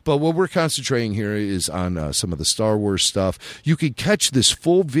 Unbelievable. But what we're concentrating here is on some of the Star Wars stuff. You can catch this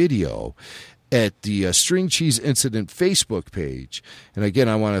full video at the String Cheese Incident Facebook page. And again,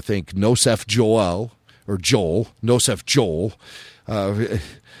 I want to thank Nosef Joel. Nosef Joel.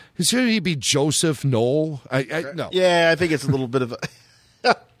 Should he be Joseph Noel? No. Yeah, I think it's a little bit of a...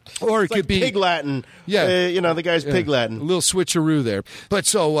 Or it it's could like be Pig Latin. Yeah. The guy's Pig Latin. A little switcheroo there. But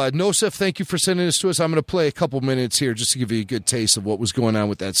so, Nosef, thank you for sending this to us. I'm going to play a couple minutes here just to give you a good taste of what was going on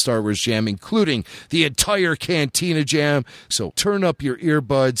with that Star Wars jam, including the entire Cantina jam. So turn up your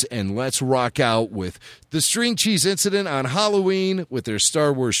earbuds and let's rock out with the String Cheese Incident on Halloween with their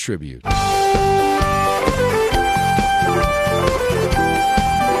Star Wars tribute.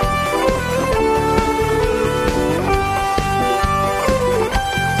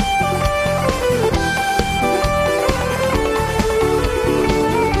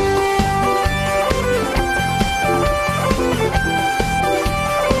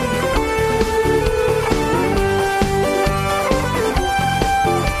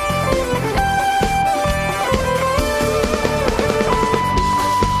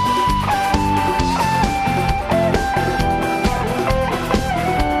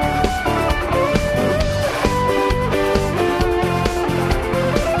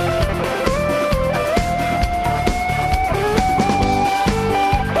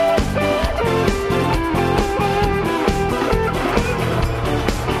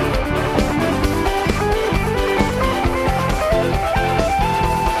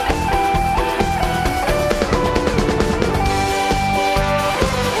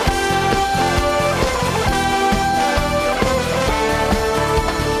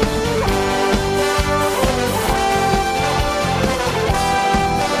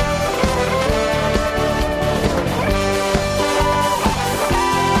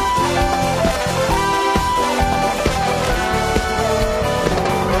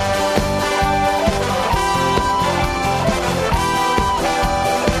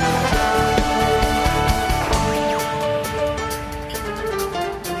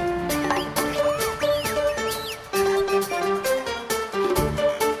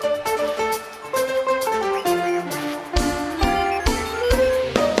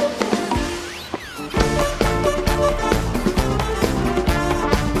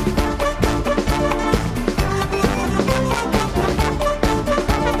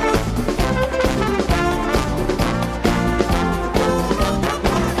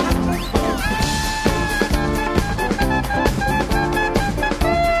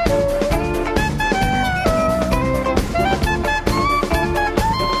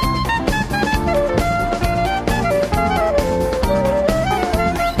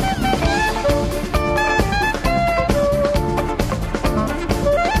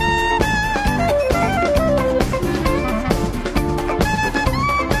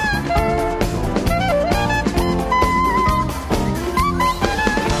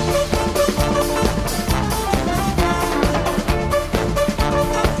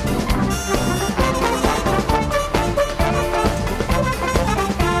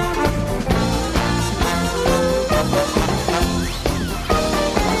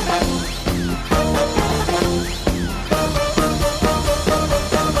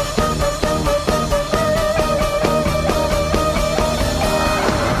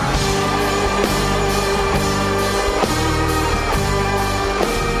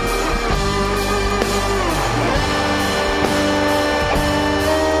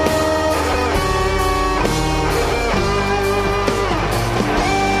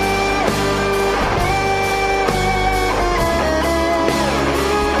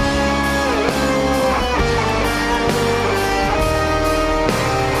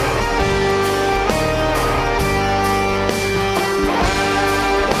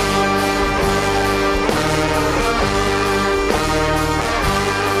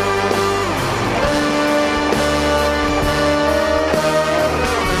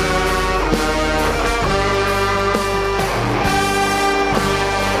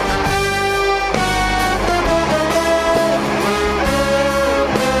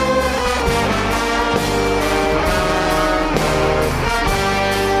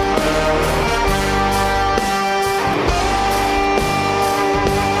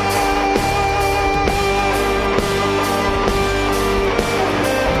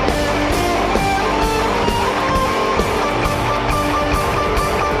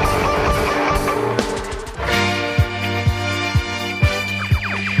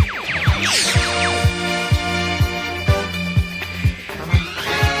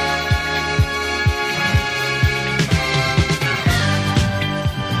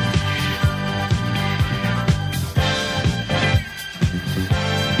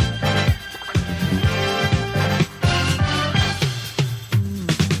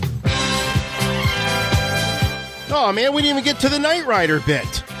 on, man. We didn't even get to the Knight Rider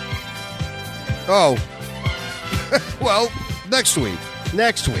bit. Oh. Well, next week.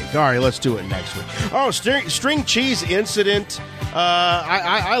 Next week. All right, let's do it next week. Oh, string cheese incident.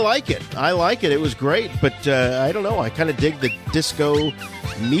 I like it. I like it. It was great, but I don't know. I kind of dig the Disco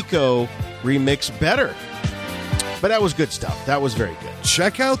Miko remix better. But that was good stuff. That was very good.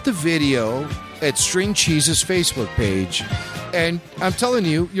 Check out the video at String Cheese's Facebook page, and I'm telling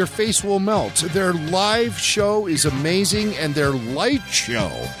you, your face will melt. Their live show is amazing, and their light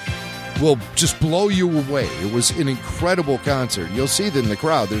show will just blow you away. It was an incredible concert. You'll see that in the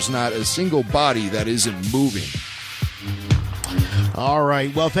crowd. There's not a single body that isn't moving. All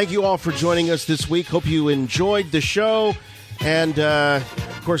right. Well, thank you all for joining us this week. Hope you enjoyed the show. And,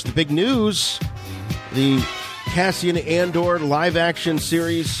 of course, the big news, the Cassian Andor live-action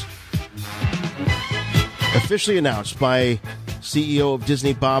series officially announced by CEO of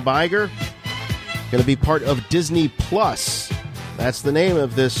Disney, Bob Iger. Going to be part of Disney Plus. That's the name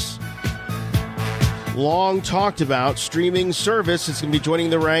of this long talked about streaming service. It's going to be joining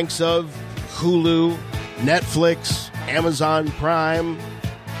the ranks of Hulu, Netflix, Amazon Prime,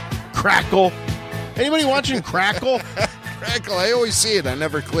 Crackle. Anybody watching Crackle? Crackle, I always see it. I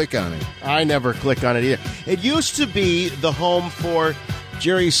never click on it. I never click on it either. It used to be the home for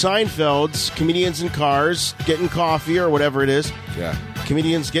Jerry Seinfeld's Comedians in Cars, Getting Coffee, or whatever it is. Yeah.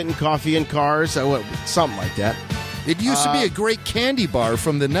 Comedians Getting Coffee in Cars, something like that. It used to be a great candy bar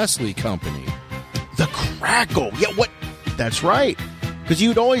from the Nestle company. The Crackle. Yeah, what? That's right. Because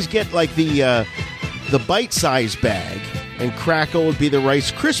you'd always get like the bite-size bag, and Crackle would be the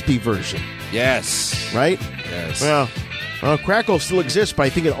Rice Krispie version. Yes. Right? Yes. Well, Crackle still exists, but I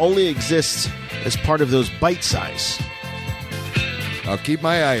think it only exists as part of those bite-size. I'll keep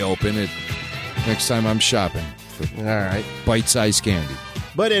my eye open next time I'm shopping for all right, bite-sized candy.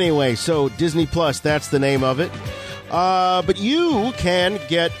 But anyway, so Disney Plus, that's the name of it. But you can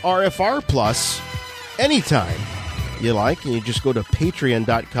get RFR Plus anytime you like, and you just go to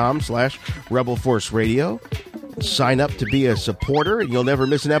patreon.com/Rebel Force Radio. Sign up to be a supporter, and you'll never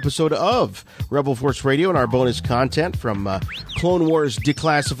miss an episode of Rebel Force Radio and our bonus content from Clone Wars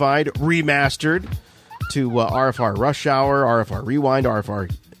Declassified, Remastered, to RFR Rush Hour, RFR Rewind, RFR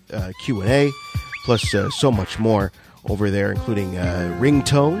Q&A, plus so much more over there, including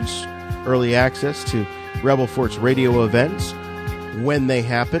ringtones, early access to Rebel Force Radio events when they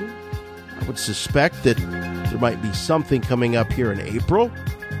happen. I would suspect that there might be something coming up here in April,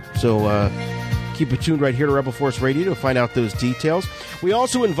 so keep it tuned right here to Rebel Force Radio to find out those details. We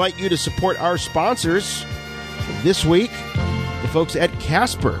also invite you to support our sponsors this week, the folks at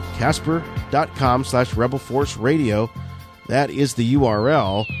Casper, casper.com/Rebel Force Radio. That is the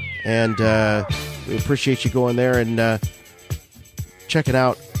URL, and we appreciate you going there and checking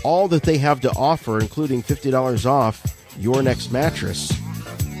out all that they have to offer, including $50 off your next mattress.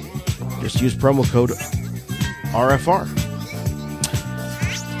 Just use promo code RFR.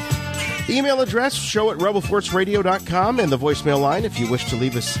 The email address, show@rebelforceradio.com, and the voicemail line, if you wish to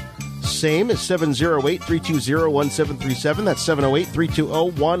leave us same, is 708-320-1737. That's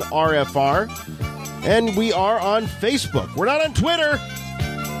 708-320-1RFR. And we are on Facebook. We're not on Twitter.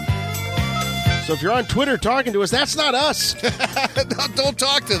 So if you're on Twitter talking to us, that's not us. Don't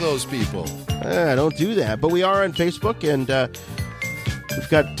talk to those people. Don't do that. But we are on Facebook, and we've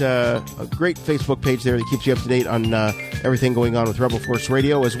got a great Facebook page there that keeps you up to date on everything going on with Rebel Force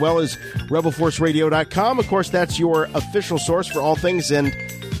Radio, as well as rebelforceradio.com. Of course, that's your official source for all things and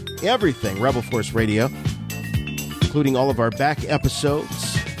everything Rebel Force Radio, including all of our back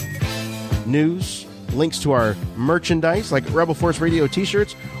episodes, news, links to our merchandise, like Rebel Force Radio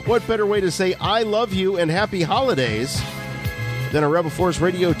t-shirts. What better way to say I love you and happy holidays than a Rebel Force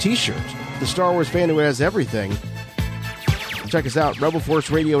Radio t-shirt? The Star Wars fan who has everything. Check us out,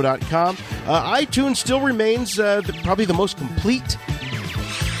 rebelforceradio.com. iTunes still remains probably the most complete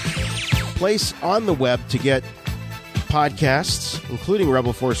place on the web to get podcasts, including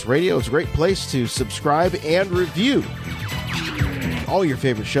Rebel Force Radio. It's a great place to subscribe and review all your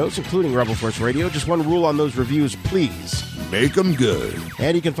favorite shows, including Rebel Force Radio. Just one rule on those reviews, please. Make them good.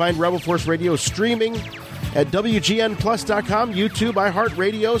 And you can find Rebel Force Radio streaming at WGNplus.com, YouTube,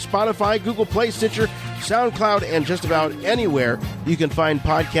 iHeartRadio, Spotify, Google Play, Stitcher, SoundCloud, and just about anywhere you can find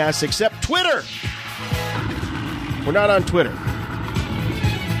podcasts except Twitter. We're not on Twitter.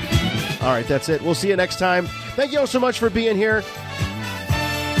 All right, that's it. We'll see you next time. Thank you all so much for being here.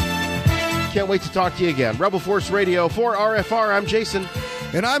 Can't wait to talk to you again. Rebel Force Radio for RFR. I'm Jason.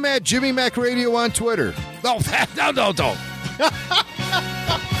 And I'm at Jimmy Mac Radio on Twitter. No.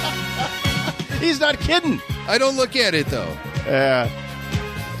 He's not kidding. I don't look at it, though.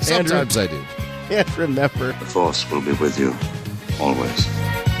 Sometimes I do. can't remember. The Force will be with you, always.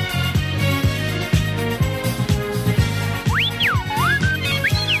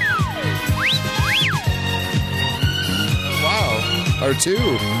 Wow.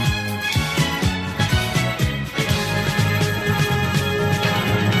 R2.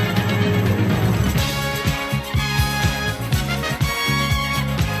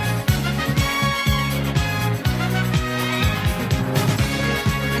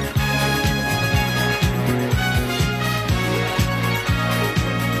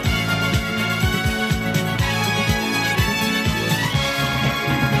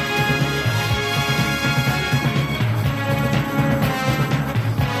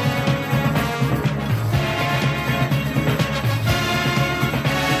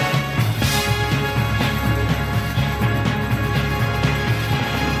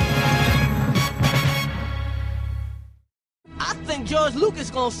 George Lucas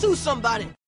gonna sue somebody.